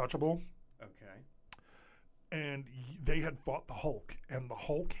the Untouchable. Okay. And they had fought the Hulk, and the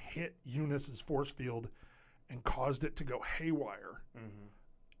Hulk hit Eunice's force field and caused it to go haywire. Mm-hmm.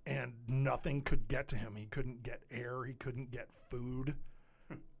 And nothing could get to him. He couldn't get air. He couldn't get food.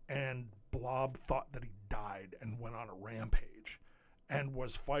 And Blob thought that he died and went on a rampage and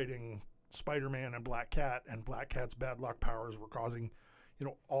was fighting Spider-Man and Black Cat, and Black Cat's bad luck powers were causing,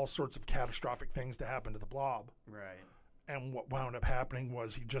 all sorts of catastrophic things to happen to the Blob. Right. And what wound up happening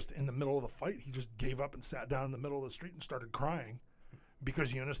was he just, in the middle of the fight, he just gave up and sat down in the middle of the street and started crying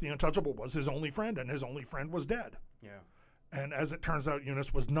because Eunice the Untouchable was his only friend, and his only friend was dead. Yeah. And as it turns out,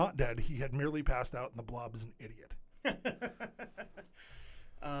 Eunice was not dead. He had merely passed out, and the Blob is an idiot.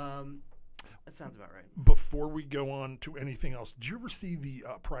 That sounds about right. Before we go on to anything else, did you ever see the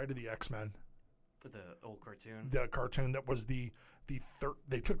Pride of the X-Men? The old cartoon? The cartoon that was they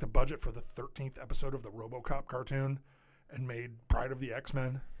took the budget for the 13th episode of the RoboCop cartoon and made Pride of the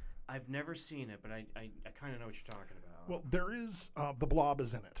X-Men. I've never seen it, but I kind of know what you're talking about. Well, there is, the Blob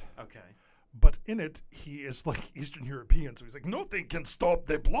is in it. Okay. But in it, he is like Eastern European, so he's like, nothing can stop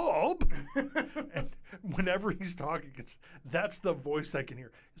the Blob. And whenever he's talking, that's the voice I can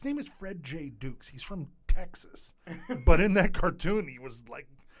hear. His name is Fred J. Dukes. He's from Texas. But in that cartoon, he was like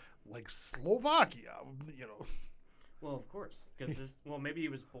Slovakia, Well, of course, because maybe he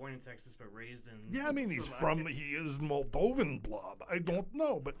was born in Texas but raised in. Yeah, I mean he is Moldovan Blob. I don't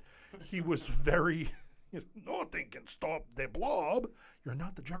know, but he was very. Nothing can stop the Blob. You're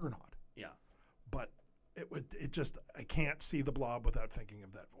not the Juggernaut. Yeah, but it just I can't see the Blob without thinking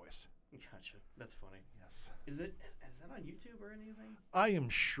of that voice. Gotcha. That's funny. Yes. Is that on YouTube or anything? I am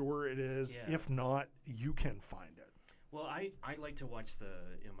sure it is. Yeah. If not, you can find it. Well, I like to watch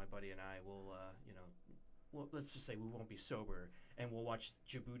my buddy and I will well, let's just say we won't be sober, and we'll watch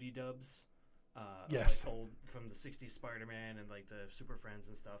Djibouti dubs. Yes. Like old from the '60s Spider-Man and like the Super Friends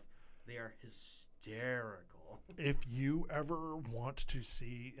and stuff. They are hysterical. If you ever want to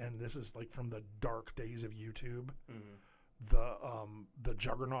see, and this is like from the dark days of YouTube, the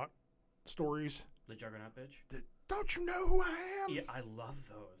Juggernaut stories. The Juggernaut bitch. Don't you know who I am? Yeah, I love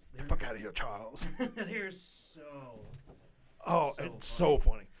those. Get the fuck out of here, Charles. They're so. Oh, it's so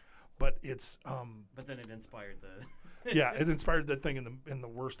funny. But it's But then it inspired the. Yeah, it inspired that thing in the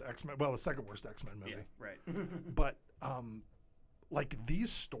worst X-Men. Well, the second worst X-Men movie. Yeah, right. But like these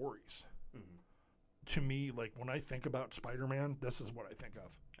stories to me, like when I think about Spider-Man, this is what I think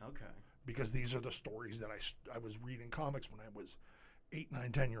of. Okay. Because these are the stories that I was reading comics when I was 8,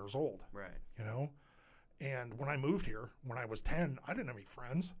 9, 10 years old. Right. You know? And when I moved here, when I was 10, I didn't have any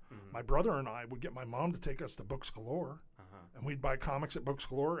friends. Mm-hmm. My brother and I would get my mom to take us to Books Galore. And we'd buy comics at Books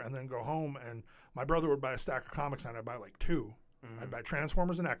Galore and then go home. And my brother would buy a stack of comics and I'd buy like 2. Mm-hmm. I'd buy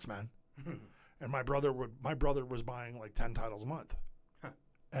Transformers and X-Men. And my brother was buying like 10 titles a month. Huh.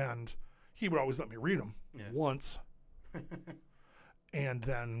 And he would always let me read them once. And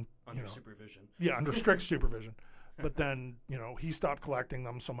then, under supervision. Yeah, under strict supervision. But then, he stopped collecting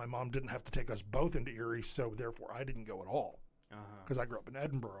them, so my mom didn't have to take us both into Erie, so therefore I didn't go at all. Because I grew up in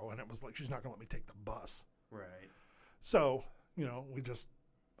Edinburgh, and it was like, she's not going to let me take the bus. Right. So, I just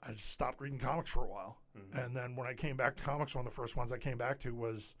stopped reading comics for a while. Mm-hmm. And then when I came back to comics, one of the first ones I came back to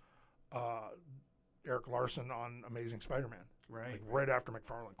was Eric Larson on Amazing Spider-Man. Right. Like right after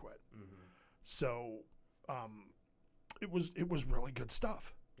McFarlane quit. Mm-hmm. So, it was really good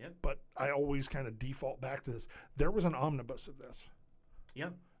stuff. Yep. But I always kind of default back to this. There was an omnibus of this.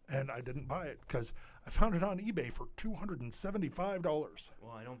 Yep. And I didn't buy it because I found it on eBay for $275.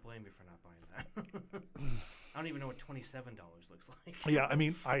 Well, I don't blame you for not buying that. I don't even know what $27 looks like. Yeah, I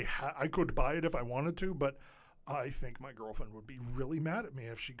mean, I could buy it if I wanted to, but I think my girlfriend would be really mad at me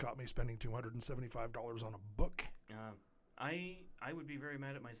if she caught me spending $275 on a book. I would be very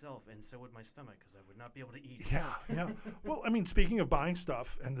mad at myself, and so would my stomach, because I would not be able to eat. Yeah. Well, I mean, speaking of buying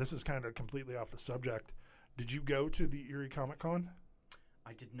stuff, and this is kind of completely off the subject, did you go to the Erie Comic Con?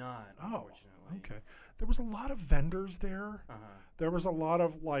 I did not, unfortunately. Okay. There was a lot of vendors there. Uh-huh. There was a lot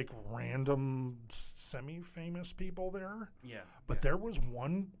of, like, random semi-famous people there. Yeah. But there was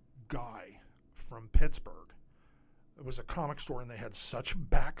one guy from Pittsburgh. It was a comic store, and they had such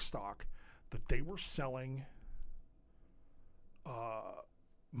back stock that they were selling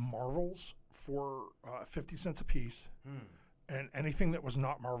Marvels for 50 cents a piece, and anything that was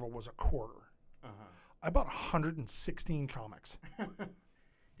not Marvel was a quarter. Uh-huh. I bought 116 comics.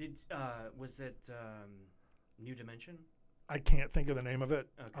 Was it New Dimension? I can't think of the name of it.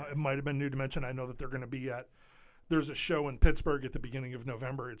 Okay. It might have been New Dimension. I know that they're going to be there's a show in Pittsburgh at the beginning of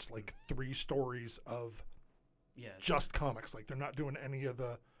November. It's like 3 stories of just comics. Like they're not doing any of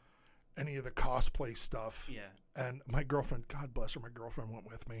the cosplay stuff. Yeah. And my girlfriend, God bless her, my girlfriend went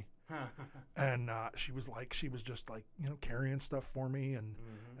with me. And she was just like, carrying stuff for me. And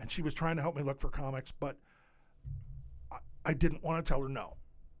she was trying to help me look for comics, but I didn't want to tell her no.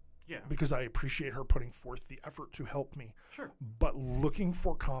 Yeah. Because I appreciate her putting forth the effort to help me. Sure. But looking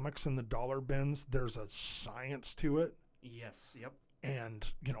for comics in the dollar bins, there's a science to it. Yes. Yep.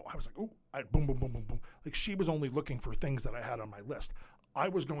 And, I was like, boom, boom, boom, boom, boom. Like she was only looking for things that I had on my list. I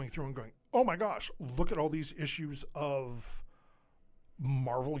was going through and going, oh my gosh, look at all these issues of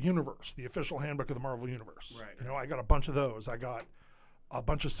Marvel Universe, the official handbook of the Marvel Universe. Right. I got a bunch of those. I got a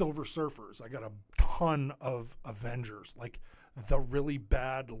bunch of Silver Surfers. I got a ton of Avengers, like the really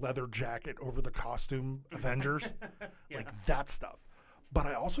bad leather jacket over the costume Avengers, like that stuff. But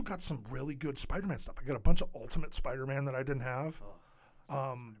I also got some really good Spider-Man stuff. I got a bunch of Ultimate Spider-Man that I didn't have.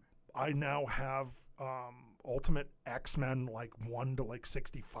 I now have Ultimate X-Men like 1 to like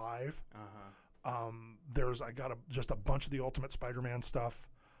 65. I got just a bunch of the Ultimate Spider-Man stuff.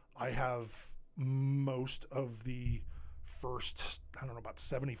 I have most of the first, about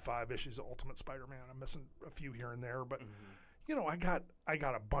 75 issues of Ultimate Spider-Man. I'm missing a few here and there, but I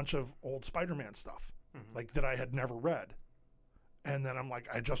got a bunch of old Spider-Man stuff like that I had never read. And then I'm like,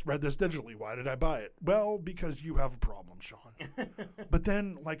 I just read this digitally. Why did I buy it? Well, because you have a problem, Sean. But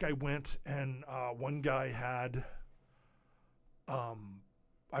then, like, I went and one guy had,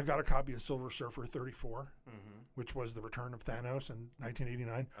 I got a copy of Silver Surfer 34, which was the return of Thanos in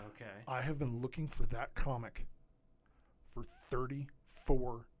 1989. Okay. I have been looking for that comic for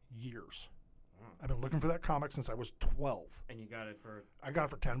 34 years. I've been looking for that comic since I was 12. And you got it for? I got it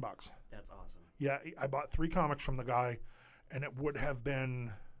for $10. That's awesome. Yeah, I bought 3 comics from the guy. And it would have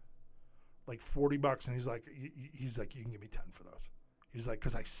been like $40, and he's like, you can give me 10 for those. He's like,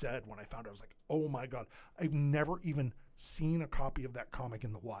 because I said when I found it, I was like, oh my God, I've never even seen a copy of that comic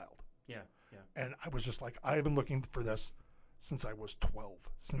in the wild. Yeah. And I was just like, I've been looking for this since I was 12,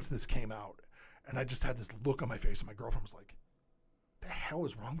 since this came out. And I just had this look on my face, and my girlfriend was like, the hell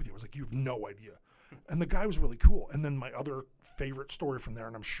is wrong with you? I was like, you have no idea. And the guy was really cool. And then my other favorite story from there,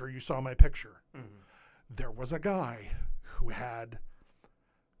 and I'm sure you saw my picture, there was a guy who had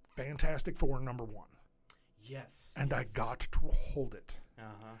Fantastic Four #1. Yes. And I got to hold it.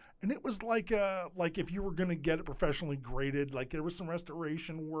 And it was like if you were going to get it professionally graded, like there was some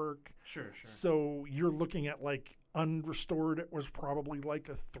restoration work. Sure. So you're looking at like unrestored, it was probably like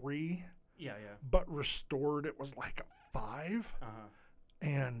a 3. Yeah, yeah. But restored, it was like a 5.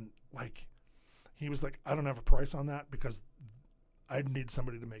 And like, he was like, I don't have a price on that because I'd need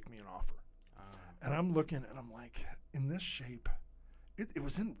somebody to make me an offer. And I'm looking and I'm like, in this shape, it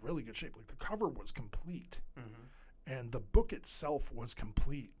was in really good shape. Like the cover was complete and the book itself was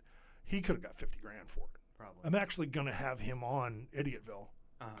complete. He could have got 50 grand for it. Probably. I'm actually going to have him on Idiotville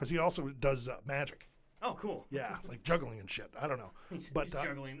because he also does magic. Oh, cool. Yeah, like juggling and shit. I don't know. He's But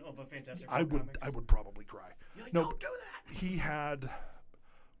juggling all the Fantastic Four I comics. would probably cry. You're like, No, don't do that. he had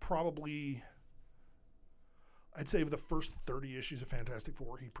probably, I'd say of the first 30 issues of Fantastic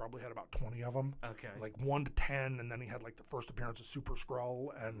Four, he probably had about 20 of them. Okay. Like 1 to 10, and then he had like the first appearance of Super Skrull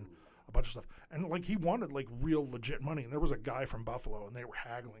and a bunch of stuff. And like he wanted like real legit money. And there was a guy from Buffalo, and they were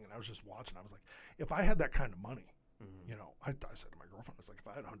haggling, and I was just watching. I was like, if I had that kind of money, you know, I said to my girlfriend, it's like if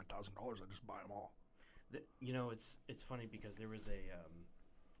I had $100,000, I'd just buy them all. You know, it's funny because there was a,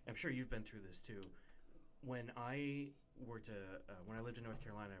 I'm sure you've been through this too. When I worked when I lived in North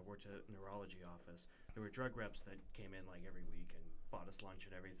Carolina, I worked at a neurology office. There were drug reps that came in like every week and bought us lunch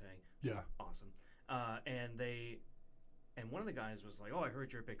and everything. Yeah. Awesome. And one of the guys was like, "Oh, I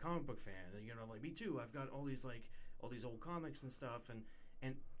heard you're a big comic book fan." And, you know, like, me too. I've got all these old comics and stuff.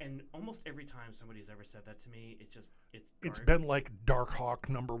 And almost every time somebody's ever said that to me, it's been like Darkhawk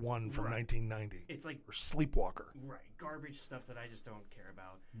 #1 from 1990. It's like, or Sleepwalker. right, garbage stuff that I just don't care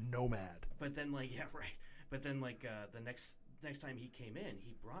about. Nomad. But then like, yeah, right. But then like the next time he came in,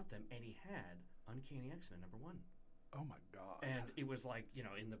 he brought them and he had Uncanny X-Men #1. Oh my god! And it was like, you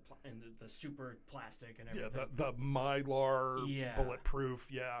know, in the super plastic and everything. Yeah, the Mylar, bulletproof.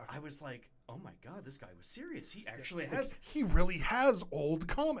 Yeah. I was like, oh my god, this guy was serious. He actually has. He really has old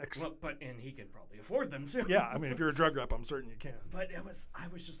comics. Well, and he can probably afford them too. Yeah, I mean, if you're a drug rep, I'm certain you can. But I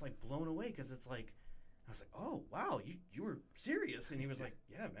was just like blown away because it's like, I was like, oh wow, you were serious, and he was like,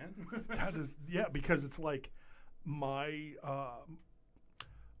 yeah, man. That is, yeah, because it's like my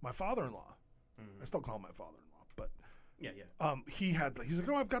father-in-law. I still call him my father-in-law, but yeah. He's like,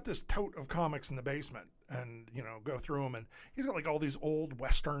 oh, I've got this tote of comics in the basement, and you know, go through them, and he's got like all these old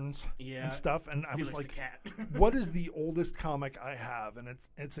westerns and stuff, and I was like, cat. what is the oldest comic I have? And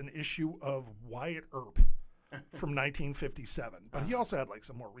it's an issue of Wyatt Earp from 1957, but he also had like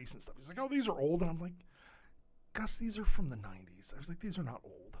some more recent stuff. He's like, oh, these are old, and I'm like, Gus, these are from the 90s. I was like, these are not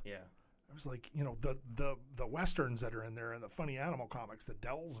old. Yeah. I was like, you know, the westerns that are in there and the funny animal comics, the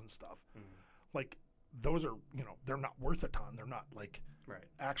Dells and stuff, like those are, you know, they're not worth a ton. They're not like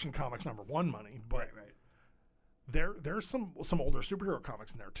Action Comics #1 money, but there's some older superhero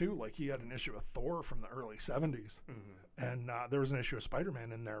comics in there too. Like he had an issue of Thor from the early 70s, and there was an issue of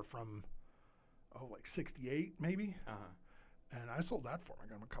Spider-Man in there from like 68 maybe. And I sold that for him. I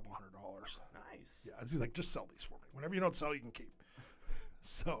got him a couple $100. Nice. Yeah, he's like, just sell these for me. Whenever you don't sell, you can keep.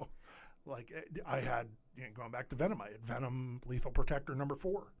 So, like, I had, you know, going back to Venom, I had Venom Lethal Protector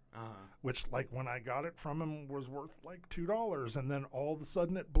 #4, which, like, when I got it from him was worth like $2, and then all of a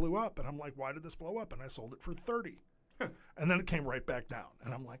sudden it blew up, and I'm like, why did this blow up? And I sold it for $30, and then it came right back down,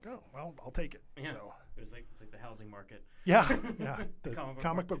 and I'm like, oh, well, I'll take it. Yeah. So it's like the housing market. Yeah, the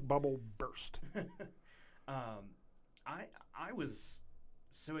comic book bubble burst. I was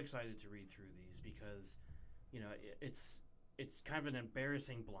so excited to read through these because, you know, it's kind of an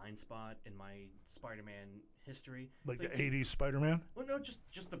embarrassing blind spot in my Spider-Man history. Like the 80s Spider-Man? Well, no,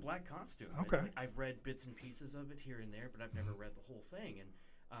 just the black costume. Okay. It's like I've read bits and pieces of it here and there, but I've never read the whole thing. And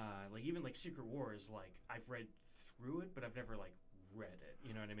like even like Secret Wars, like I've read through it, but I've never like read it.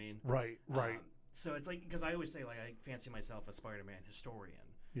 You know what I mean? Right. So it's like, because I always say like I fancy myself a Spider-Man historian.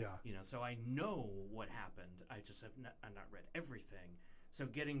 Yeah. You know, so I know what happened. I just have I've not read everything. So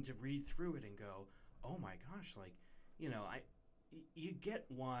getting to read through it and go, oh my gosh, like, you know, you get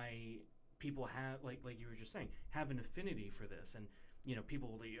why people have, like you were just saying, have an affinity for this. And, you know, people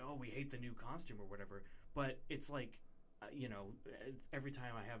will like, oh, we hate the new costume or whatever. But it's like, you know, every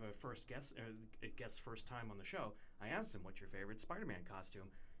time I have a guest first time on the show, I ask them, what's your favorite Spider-Man costume?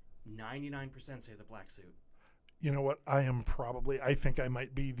 99% say the black suit. You know what? I think I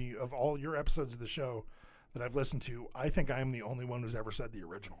might be of all your episodes of the show that I've listened to, I think I am the only one who's ever said the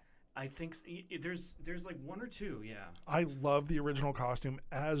original. I think there's like one or two, yeah. I love the original costume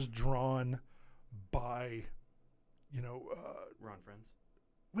as drawn by, you know... Ron Friends?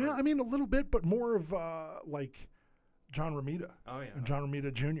 Well, I mean, a little bit, but more of like John Romita. Oh, yeah. And John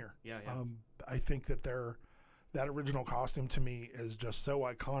Romita Jr. Yeah. I think that that original costume to me is just so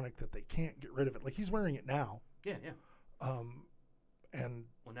iconic that they can't get rid of it. Like, he's wearing it now. Yeah. And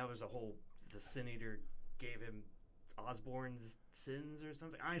well, now there's the Sin Eater gave him Osborn's sins or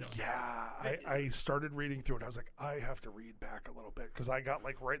something. I don't know. Yeah, I started reading through it. I was like, I have to read back a little bit because I got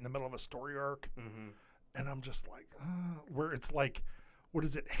like right in the middle of a story arc, and I'm just like, where it's like, what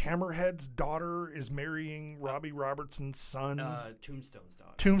is it? Hammerhead's daughter is marrying Robbie Robertson's son. Tombstone's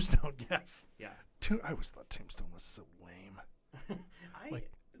daughter. Tombstone, yes. Yeah. I always thought Tombstone was so lame.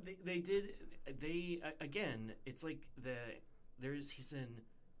 Again, it's like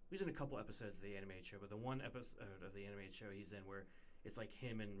he's in a couple episodes of the animated show, but the one episode of the animated show he's in where it's like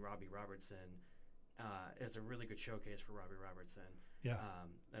him and Robbie Robertson is a really good showcase for Robbie Robertson. Yeah.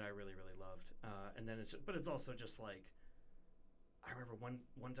 That I really, really loved. And then it's also just like, I remember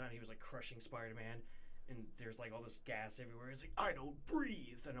one time he was like crushing Spider-Man, and there's like all this gas everywhere. He's like, I don't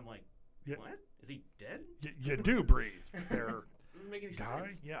breathe, and I'm like, what? Is he dead? You do breathe. There. Doesn't make any guy?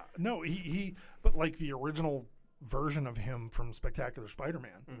 sense. Yeah. No, he but like the original version of him from Spectacular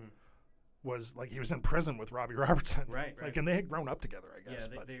Spider-Man was like he was in prison with Robbie Robertson. Right. Like, and they had grown up together, I guess.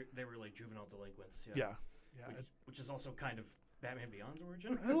 Yeah, they were like juvenile delinquents. Yeah. Which is also kind of Batman Beyond's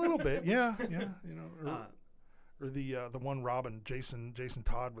origin. A little bit, yeah. You know, or the one Robin, Jason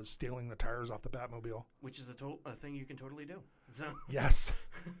Todd was stealing the tires off the Batmobile, which is a thing you can totally do. So yes.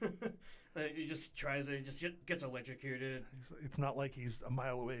 He just tries it, just gets electrocuted. It's not like he's a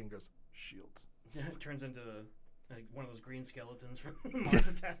mile away and goes, shields. Turns into like one of those green skeletons from Mars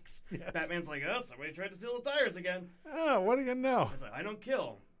Attacks. Yes. Batman's like, somebody tried to steal the tires again. Oh, what do you know? He's like, I don't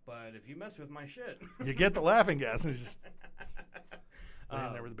kill, but if you mess with my shit. You get the laughing gas. And he's just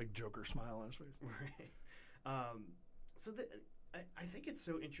laying there with a big Joker smile on his face. Right. I think it's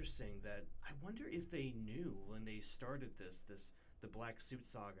so interesting that I wonder if they knew when they started the Black Suit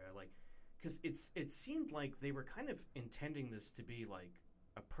Saga, like, because it seemed like they were kind of intending this to be like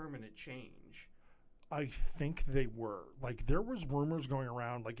a permanent change. I think they were. Like, there was rumors going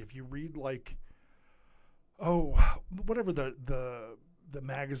around, like, if you read, like, whatever the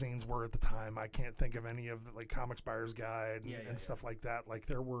magazines were at the time, I can't think of any of the, like, Comics Buyer's Guide and stuff like that. Like,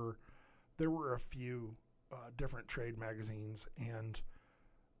 there were a few different trade magazines, and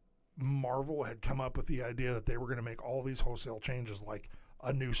Marvel had come up with the idea that they were going to make all these wholesale changes, like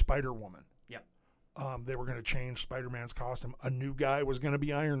a new Spider-Woman. Yep. They were going to change Spider-Man's costume. A new guy was going to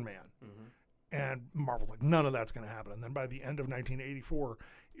be Iron Man. Mm-hmm. And Marvel's like, none of that's going to happen. And then by the end of 1984,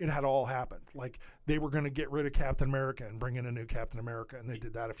 it had all happened. Like, they were going to get rid of Captain America and bring in a new Captain America, and they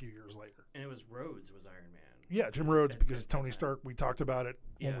did that a few years later. And it was Rhodes was Iron Man. Yeah, Jim Rhodes, because Tony Stark, we talked about it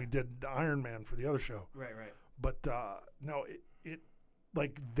when we did Iron Man for the other show. Right. But no, it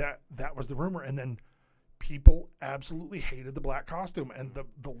like that was the rumor. And then people absolutely hated the black costume, and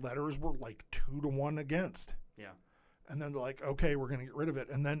the letters were like 2-1 against. Yeah. And then they're like, okay, we're going to get rid of it.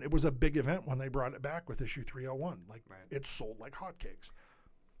 And then it was a big event when they brought it back with issue 301. Like, it sold like hotcakes.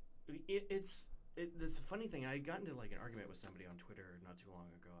 It's a funny thing. I got into like an argument with somebody on Twitter not too long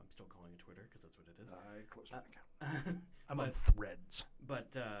ago. I'm still calling it Twitter because that's what it is. I closed my account. I'm on Threads.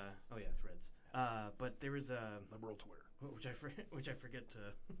 But Threads. But there was a liberal Twitter, which I forget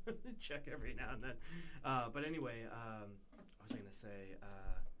to check every now and then. But anyway, I was going to say,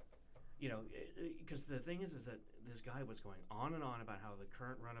 because the thing is that this guy was going on and on about how the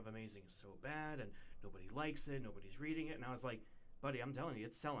current run of Amazing is so bad and nobody likes it, nobody's reading it, and I was like, buddy, I'm telling you,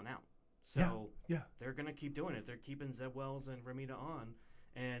 it's selling out. So they're gonna keep doing it. They're keeping Zeb Wells and Ramita on,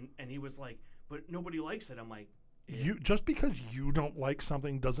 and he was like, but nobody likes it. I'm like, you just because you don't like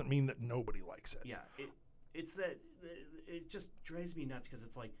something doesn't mean that nobody likes it. Yeah, it's that it just drives me nuts because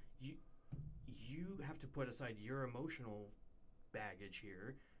it's like you have to put aside your emotional baggage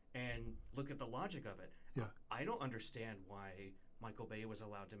here and look at the logic of it. Yeah, I don't understand why Michael Bay was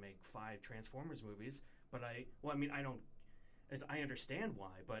allowed to make 5 Transformers movies, but I don't. I understand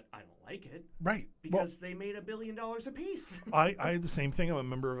why, but I don't like it. Right. Because they made $1 billion a piece. I had the same thing. I'm a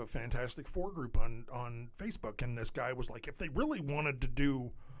member of a Fantastic Four group on Facebook, and this guy was like, if they really wanted to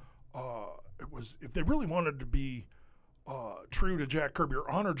do, if they really wanted to be true to Jack Kirby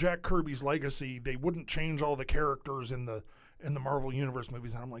or honor Jack Kirby's legacy, they wouldn't change all the characters in the Marvel Universe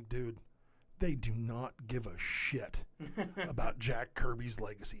movies. And I'm like, dude, they do not give a shit about Jack Kirby's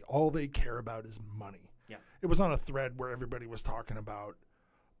legacy. All they care about is money. Yeah. It was on a thread where everybody was talking about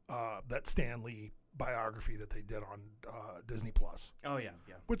that Stan Lee biography that they did on Disney Plus. Oh, yeah.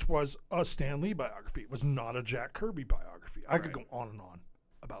 Which was a Stan Lee biography. It was not a Jack Kirby biography. I could go on and on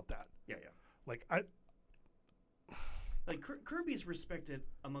about that. Yeah. Like, Kirby's respected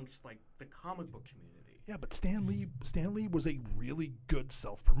amongst, like, the comic book community. Yeah, but Stan Lee was a really good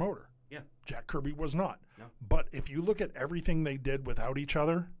self-promoter. Yeah. Jack Kirby was not. No. But if you look at everything they did without each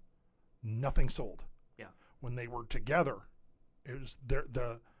other, nothing sold. When they were together, it was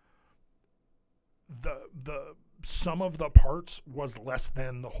the some of the parts was less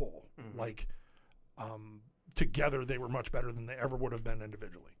than the whole. Mhm. Like, together they were much better than they ever would have been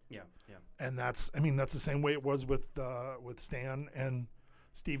individually. Yeah, yeah. And that's the same way it was with Stan and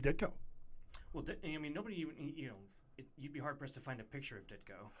Steve Ditko. Well, I mean, nobody even, you'd be hard pressed to find a picture of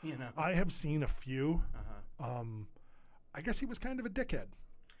Ditko. You know. I have seen a few. Uh-huh. I guess he was kind of a dickhead.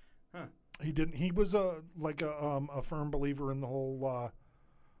 Huh. He was a firm believer in the whole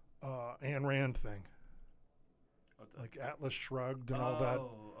Ayn Rand thing, like Atlas Shrugged and all that.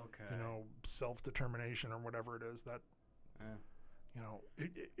 Oh, okay. Self-determination or whatever it is. That,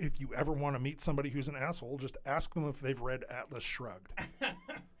 if you ever want to meet somebody who's an asshole, just ask them if they've read Atlas Shrugged.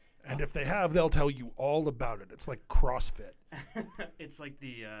 And if they have, they'll tell you all about it. It's like CrossFit. It's like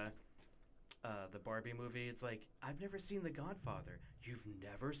the Barbie movie. It's like, I've never seen The Godfather. You've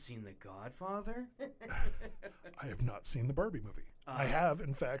never seen The Godfather? I have not seen the Barbie movie. I have,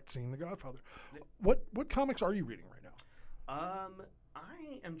 in fact, seen The Godfather. What comics are you reading right now?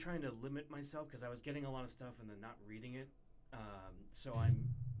 I am trying to limit myself because I was getting a lot of stuff and then not reading it. So I'm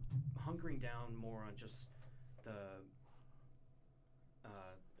hunkering down more on just the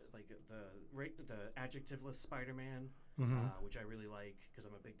adjectiveless Spider-Man, which I really like because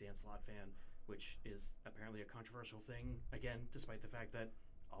I'm a big Dan Slott fan, which is apparently a controversial thing, again, despite the fact that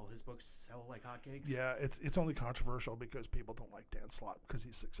all his books sell like hotcakes. Yeah, it's only controversial because people don't like Dan Slott because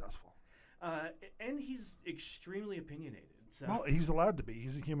he's successful. And he's extremely opinionated. So. Well, he's allowed to be.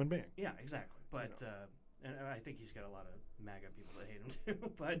 He's a human being. Yeah, exactly. But and I think he's got a lot of MAGA people that hate him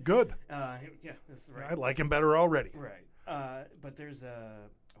too. But good. Yeah, that's right. I like him better already. Right. But there's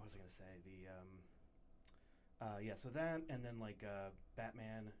what was I gonna say? So that, and then like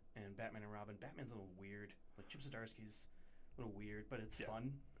Batman and Robin. Batman's a little weird. Like Chip Zdarsky's a little weird, but it's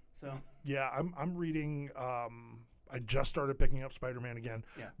fun. So yeah, I'm reading. I just started picking up Spider-Man again.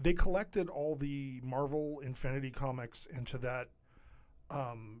 Yeah. They collected all the Marvel Infinity comics into that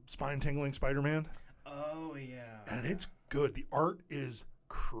spine-tingling Spider-Man. Oh yeah. And it's good. The art is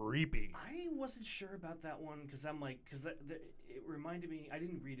creepy. I wasn't sure about that one because it reminded me. I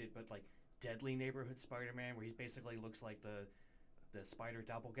didn't read it, but like Deadly Neighborhood Spider-Man, where he basically looks like the Spider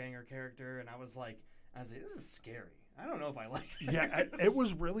doppelganger character, and I was like, this is scary. I don't know if I like this. Yeah, it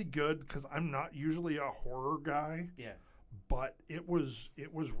was really good because I'm not usually a horror guy. Yeah. But it was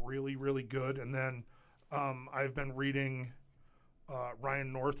really, really good. And then I've been reading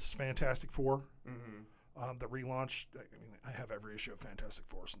Ryan North's Fantastic Four. Mm-hmm. The relaunch. I mean, I have every issue of Fantastic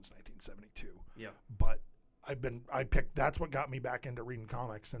Four since 1972. Yeah. But that's what got me back into reading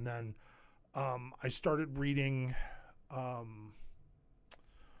comics. And then I started reading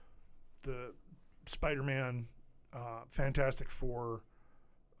the Spider-Man Fantastic Four,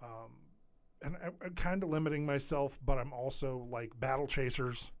 and I'm kind of limiting myself, but I'm also like Battle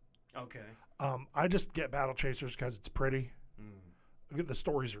Chasers. Okay. I just get Battle Chasers because it's pretty. The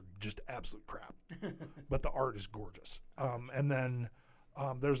stories are just absolute crap, but the art is gorgeous. And then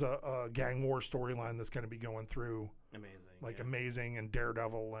there's a gang war storyline that's going to be going through. Amazing, and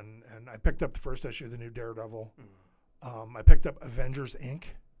Daredevil, and I picked up the first issue of the new Daredevil. I picked up Avengers Inc.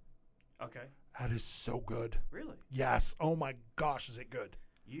 Okay. That is so good. Really? Yes. Oh my gosh, is it good?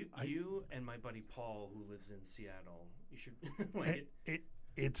 You and my buddy Paul, who lives in Seattle, you should like it.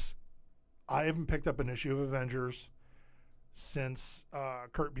 It's. I haven't picked up an issue of Avengers since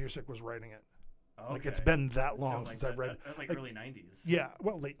Kurt Busiek was writing it. Okay. Like it's been that long since I've read. That's like early '90s. Yeah,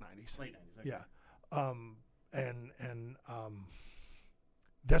 well, late '90s. Late '90s. Okay. Yeah. And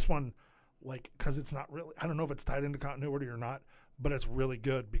this one, like, because it's not really. I don't know if it's tied into continuity or not, but it's really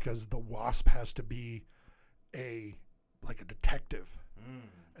good because the Wasp has to be a detective.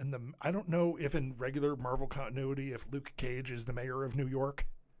 And I don't know if in regular Marvel continuity if Luke Cage is the mayor of New York.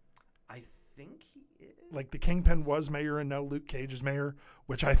 I think he is. Like the Kingpin was mayor and now Luke Cage is mayor,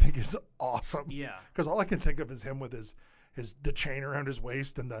 which I think is awesome. Yeah. Because all I can think of is him with the chain around his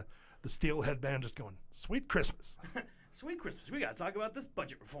waist and the steel headband just going, "Sweet Christmas." Sweet Christmas. We got to talk about this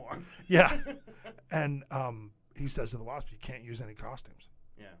budget reform. Yeah. And he says to the Wasp, "You can't use any costumes."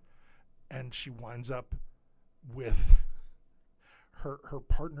 Yeah. And she winds up with her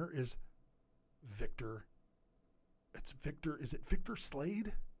partner is Victor. It's Victor. Is it Victor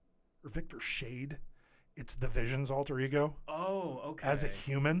Slade or Victor Shade? It's the Vision's alter ego. Oh, okay. As a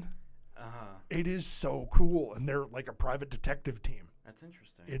human. Uh-huh. It is so cool, and they're like a private detective team. That's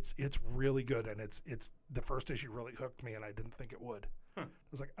interesting. It's really good, and it's the first issue really hooked me, and I didn't think it would. I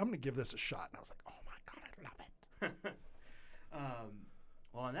was like, I'm gonna give this a shot, and I was like, oh my god, I love it.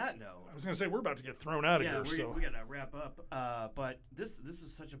 Well, on that note, I was gonna say we're about to get thrown out of here, so we gotta wrap up. But this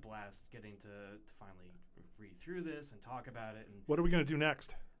is such a blast getting to finally read through this and talk about it. And what are we gonna do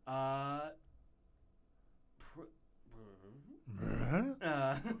next?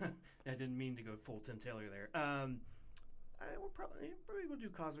 I didn't mean to go full Tim Taylor there. We'll probably we'll do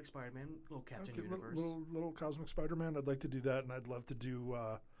Cosmic Spider-Man, little Captain Universe, little Cosmic Spider-Man. I'd like to do that, and I'd love to do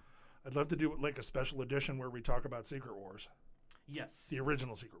like a special edition where we talk about Secret Wars. Yes, the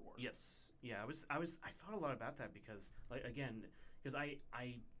original Secret Wars. Yes, yeah. I thought a lot about that because I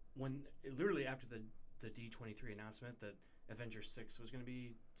when literally after the D23 announcement that Avengers 6 was going to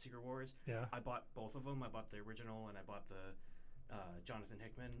be Secret Wars. Yeah, I bought both of them. I bought the original and I bought the Jonathan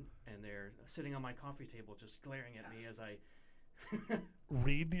Hickman, and they're sitting on my coffee table just glaring at me as I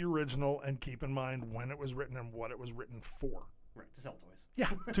read the original and keep in mind when it was written and what it was written for. Right, to sell toys.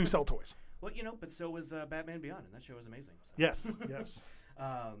 Yeah, to sell toys. Well, but so was Batman Beyond, and that show was amazing. So. Yes, yes.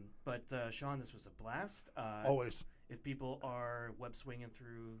 But Sean, this was a blast. Always. If people are web swinging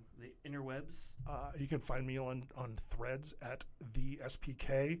through the interwebs, you can find me on Threads at the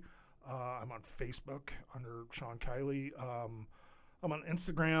SPK. I'm on Facebook under Sean Kiley. I'm on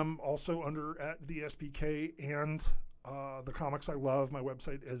Instagram also under at the SPK, and the comics I love. My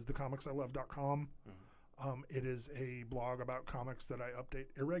website is thecomicsilove.com. It is a blog about comics that I update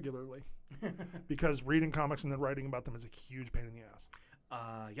irregularly because reading comics and then writing about them is a huge pain in the ass.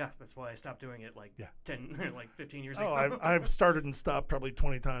 Yeah, that's why I stopped doing it 15 years ago. Oh, I've started and stopped probably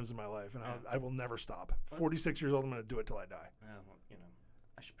 20 times in my life, and I will never stop. 46 years old, I'm going to do it till I die.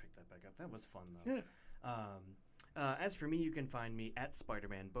 I should pick that back up. That was fun, though. Yeah. As for me, you can find me at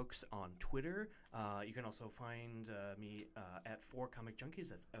Spider-Man Books on Twitter. You can also find me at 4 Comic Junkies.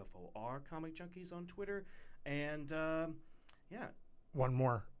 That's FOR Comic Junkies on Twitter. And, yeah. One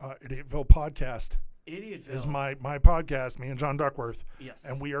more. Idiotville Podcast. Idiotville is my podcast, me and John Duckworth. Yes.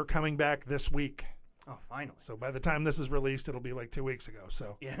 And we are coming back this week. Oh, finally. So by the time this is released, it'll be like 2 weeks ago.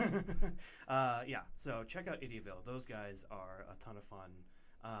 So yeah. Yeah. So check out Idiotville. Those guys are a ton of fun.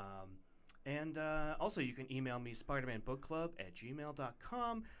 And also, you can email me,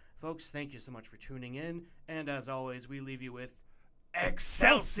 spidermanbookclub@gmail.com. Folks, thank you so much for tuning in. And as always, we leave you with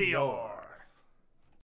Excelsior!